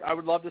Bret Hart I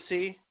would love to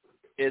see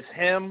is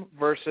him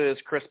versus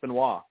Chris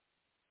Benoit.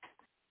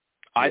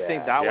 I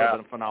think that would have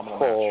been a phenomenal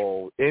match.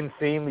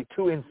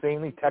 Two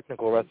insanely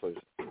technical wrestlers.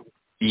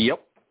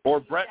 Yep. Or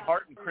Bret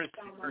Hart and Chris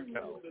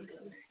Jericho.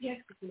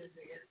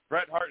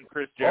 Bret Hart and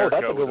Chris Jericho.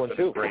 Oh, that's a good one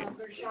too. Great.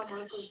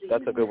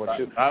 That's a good one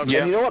too. And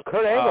you know what?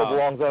 Kurt Angle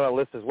belongs on that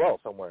list as well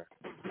somewhere.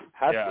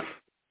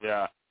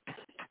 Yeah.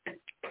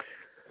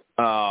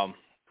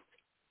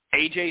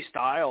 AJ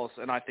Styles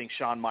and I think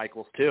Shawn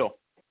Michaels too.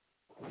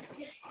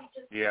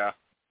 Yeah.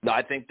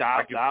 I think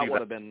that would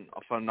have been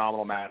a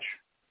phenomenal match.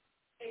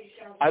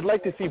 I'd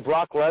like to see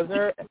Brock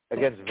Lesnar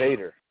against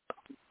Vader.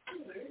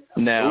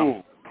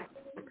 No.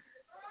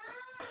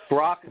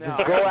 Brock,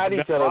 just go at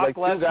each other Brock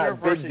like two guys,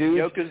 big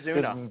dudes,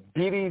 Yokozuna. just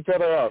beat each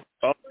other up.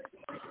 Oh.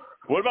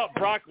 What about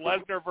Brock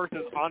Lesnar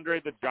versus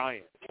Andre the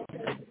Giant?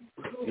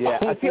 Yeah,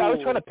 I was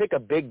trying to pick a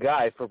big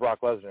guy for Brock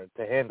Lesnar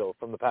to handle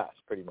from the past,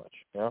 pretty much.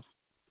 You know?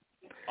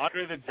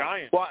 Andre the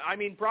Giant. Well, I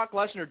mean, Brock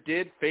Lesnar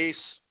did face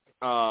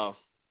the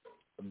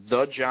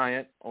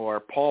Giant or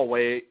Paul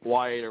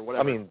Wyatt or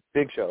whatever. I mean,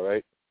 Big Show,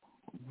 right?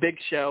 Big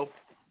Show,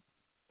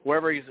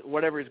 whatever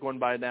he's going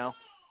by now.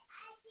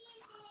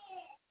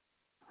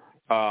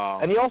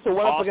 And he also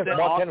went up against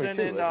Mark Henry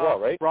too, as well,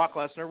 right? Brock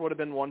Lesnar would have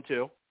been one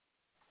too.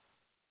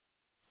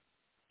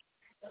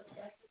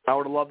 I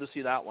would have loved to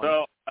see that one.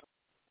 So,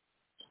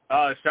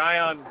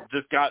 Cheyenne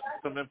just got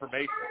some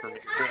information from me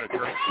doing a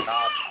great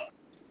job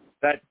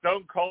that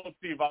Stone Cold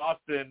Steve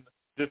Austin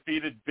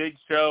defeated Big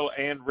Show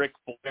and Ric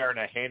Flair in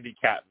a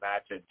handicap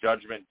match at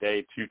Judgment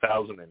Day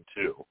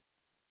 2002.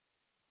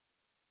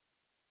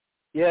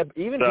 Yeah,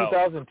 even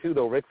 2002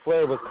 though, Ric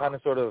Flair was kind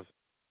of sort of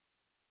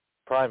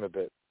prime a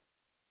bit.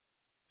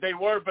 They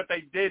were, but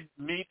they did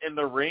meet in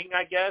the ring,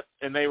 I guess,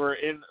 and they were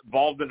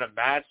involved in a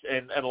match.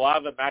 And a lot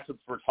of the matchups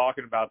we're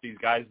talking about, these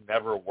guys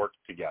never worked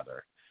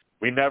together.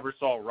 We never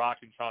saw Rock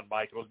and Shawn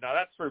Michaels. Now,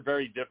 that's for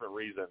very different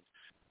reasons.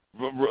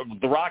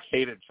 The Rock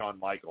hated Shawn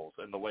Michaels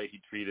and the way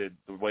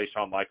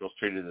Shawn Michaels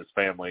treated his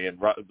family, and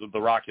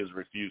The Rock has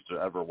refused to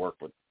ever work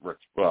with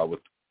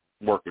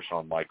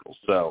Shawn Michaels.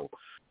 So,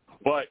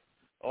 but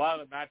a lot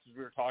of the matches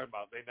we were talking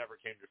about, they never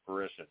came to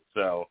fruition.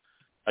 So,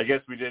 I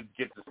guess we did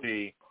get to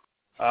see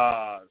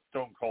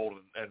Stone Cold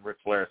and Ric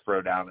Flair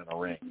throw down in a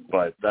ring,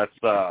 but that's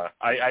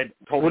I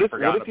totally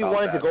forgot about that. What if you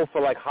wanted to go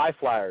for like high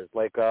flyers,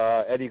 like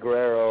Eddie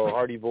Guerrero,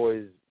 Hardy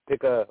Boys?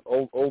 Pick a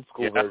old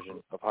school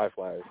version of high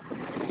flyers.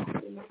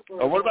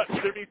 What about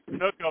Jimmy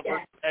Snuka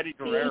versus Eddie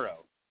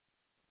Guerrero?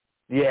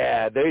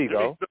 Yeah, there you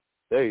go.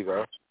 There you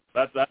go.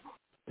 That's a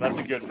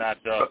good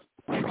matchup.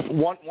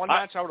 One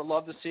match I would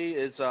love to see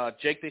is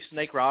Jake the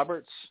Snake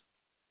Roberts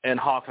and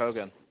Hulk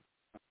Hogan,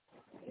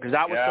 because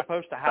that was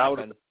supposed to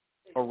happen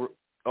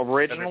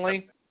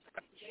originally,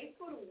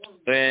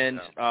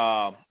 and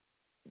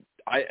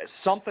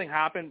something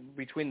happened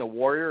between the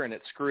Warrior and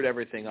it screwed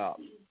everything up.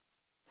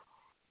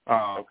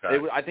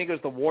 I think it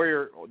was the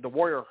Warrior. The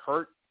Warrior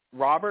hurt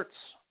Roberts,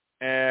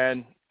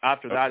 and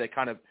after that, it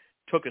kind of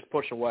took his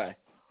push away.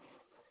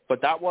 But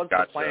that was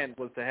the plan,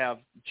 was to have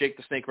Jake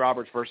the Snake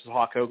Roberts versus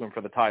Hulk Hogan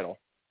for the title.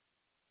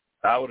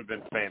 That would have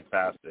been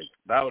fantastic.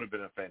 That would have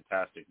been a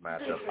fantastic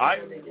matchup.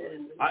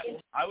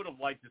 I would have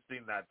liked to have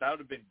seen that. That would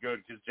have been good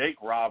because Jake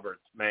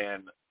Roberts,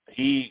 man,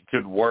 he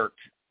could work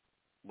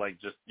like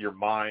just your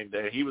mind.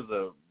 He was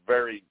a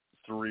very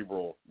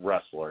cerebral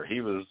wrestler. He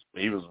was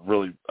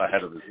really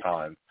ahead of his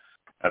time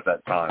at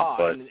that time.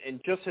 But and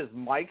just his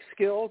mic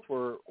skills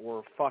were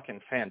fucking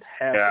fantastic.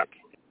 Yeah.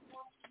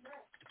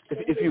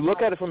 If you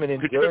look at it from an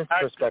endurance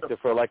perspective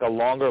for like a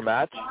longer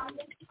match,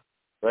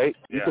 right?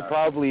 You could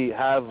probably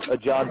have a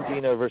John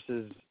Cena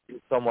versus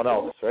someone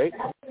else, right?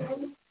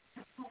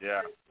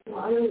 Yeah. Do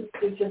you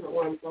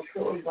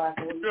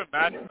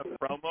imagine the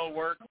promo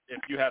work if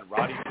you had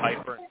Roddy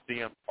Piper and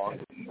CM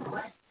Punk?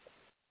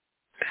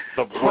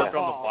 The work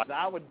on the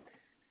that would.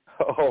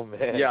 Oh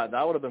man. Yeah,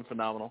 that would have been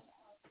phenomenal.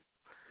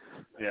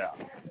 Yeah,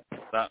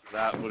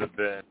 that would have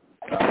been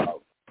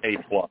A+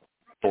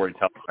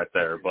 storytelling right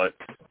there. But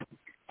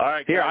all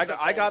right, here guys,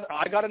 I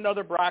got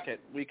another bracket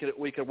we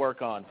could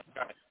work on.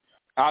 Okay.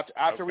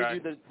 After we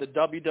do the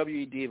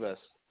WWE Divas,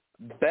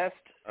 best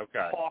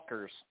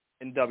talkers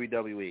in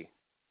WWE.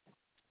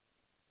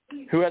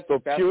 Who has the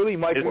best? Purely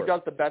Mike who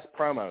does the best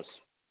promos?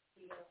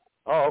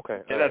 Oh,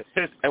 okay.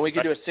 And we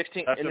can do a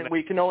 16, and then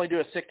we can only do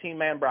a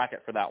 16-man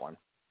bracket for that one.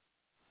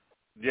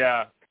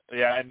 Yeah,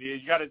 and you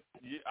got to.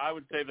 I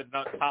would say the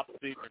top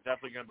seed are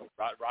definitely going to be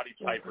Roddy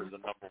Piper's the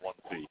number one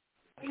seed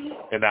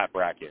in that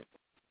bracket.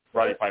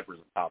 Roddy Piper's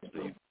the top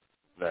seed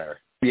there.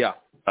 Yeah.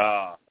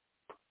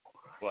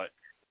 But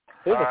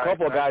there's a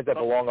couple of guys that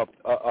belong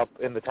up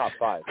in the top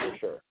 5 for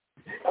sure.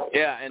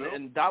 Yeah,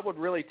 and that would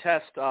really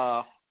test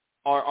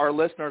our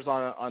listeners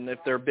on if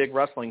they're big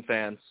wrestling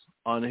fans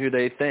on who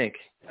they think.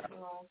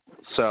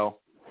 So,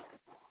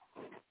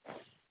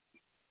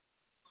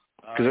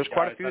 because there's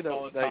quite a few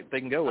that they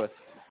can go with.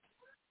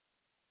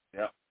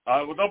 Yeah.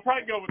 Well, they'll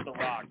probably go with The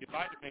Rock. If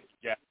I had to make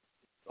a guess,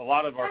 a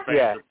lot of our fans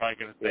are probably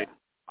going to say,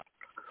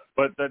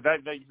 but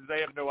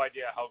they have no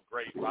idea how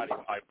great Roddy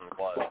Piper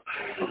was.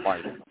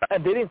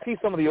 And they didn't see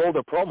some of the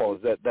older promos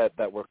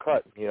that were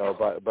cut,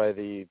 by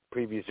the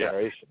previous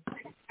generation.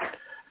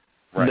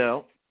 Right.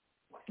 No,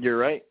 you're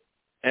right.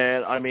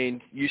 And, I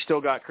mean, you still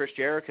got Chris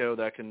Jericho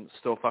that can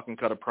still fucking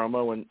cut a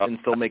promo and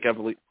still make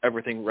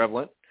everything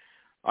relevant.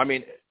 I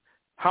mean,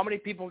 how many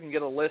people can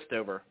get a list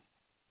over?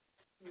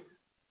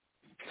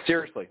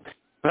 Seriously.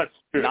 That's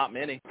true. Not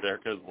many.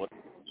 Jericho's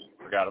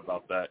forgot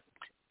about that.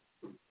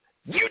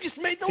 You just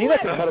made the list.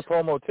 Cena can cut a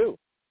promo, too.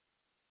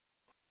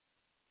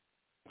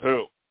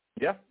 Who?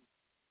 Yeah.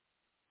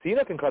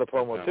 Cena can cut a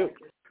promo, too.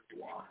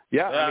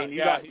 Yeah, I mean,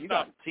 you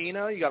got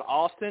Cena, you got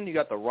Austin, you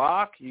got The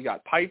Rock, you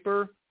got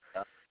Piper.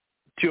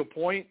 To a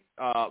point,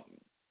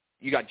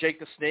 you got Jake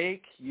the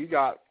Snake, you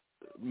got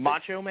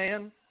Macho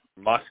Man.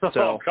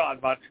 Oh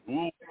God, Macho!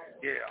 Ooh,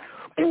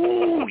 yeah!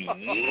 Ooh,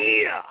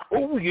 yeah!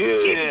 Oh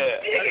yeah!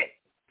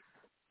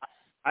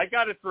 I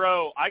gotta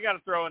throw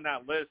in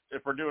that list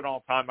if we're doing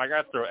all time. I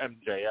gotta throw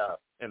MJF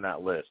in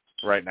that list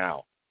right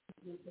now.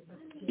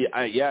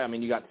 Yeah. I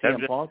mean, you got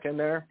CM Punk in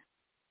there.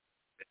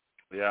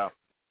 Yeah.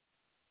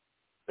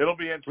 It'll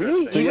be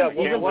interesting.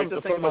 Really? Even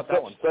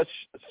from such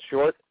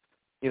short,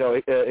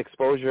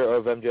 exposure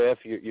of MJF,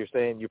 you're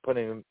saying you're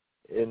putting him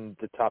in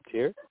the top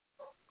tier?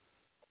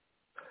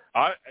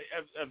 Of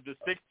the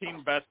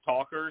 16 best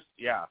talkers,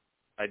 yeah,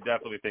 I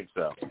definitely think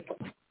so.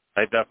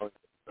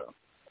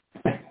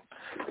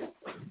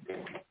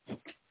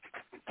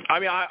 I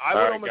mean, I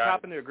would almost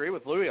happen to agree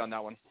with Louis on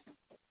that one.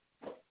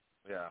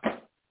 Yeah.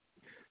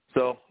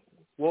 So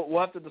we'll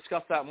have to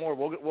discuss that more.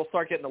 We'll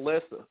start getting a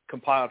list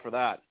compiled for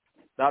that.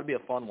 That'd be a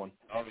fun one.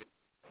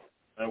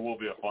 That will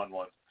be a fun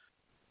one.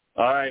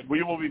 All right,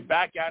 we will be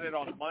back at it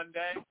on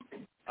Monday.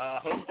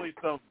 Hopefully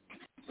some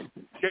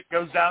shit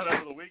goes down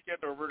over the weekend,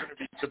 or we're going to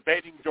be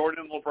debating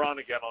Jordan and LeBron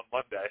again on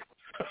Monday.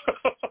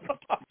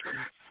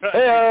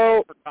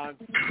 Hey-o.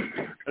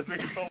 As we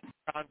go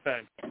for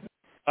content.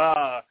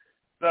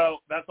 So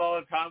that's all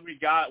the time we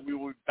got. We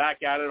will be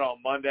back at it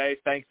on Monday.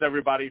 Thanks,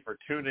 everybody, for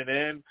tuning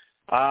in.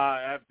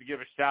 I have to give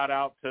a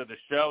shout-out to the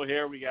show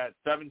here. We got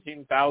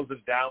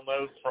 17,000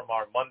 downloads from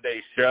our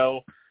Monday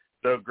show.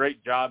 So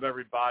great job,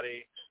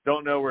 everybody.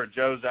 Don't know where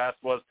Joe's ass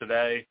was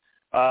today.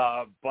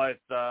 But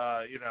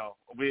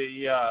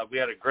we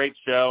had a great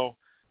show.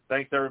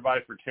 Thanks,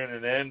 everybody, for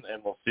tuning in,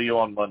 and we'll see you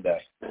on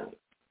Monday.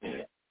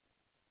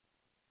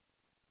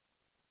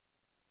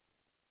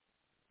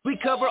 We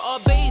cover all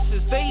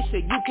bases, face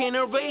it, you can't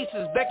erase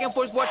us. Back and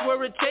forth, watch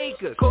where it take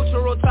us.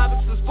 Cultural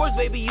topics of sports,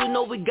 baby, you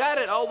know we got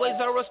it. Always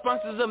our response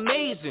is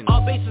amazing.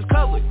 All bases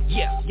covered,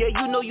 yeah,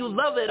 you know you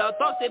love it. I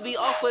thought they'd be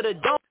off with a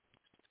dome.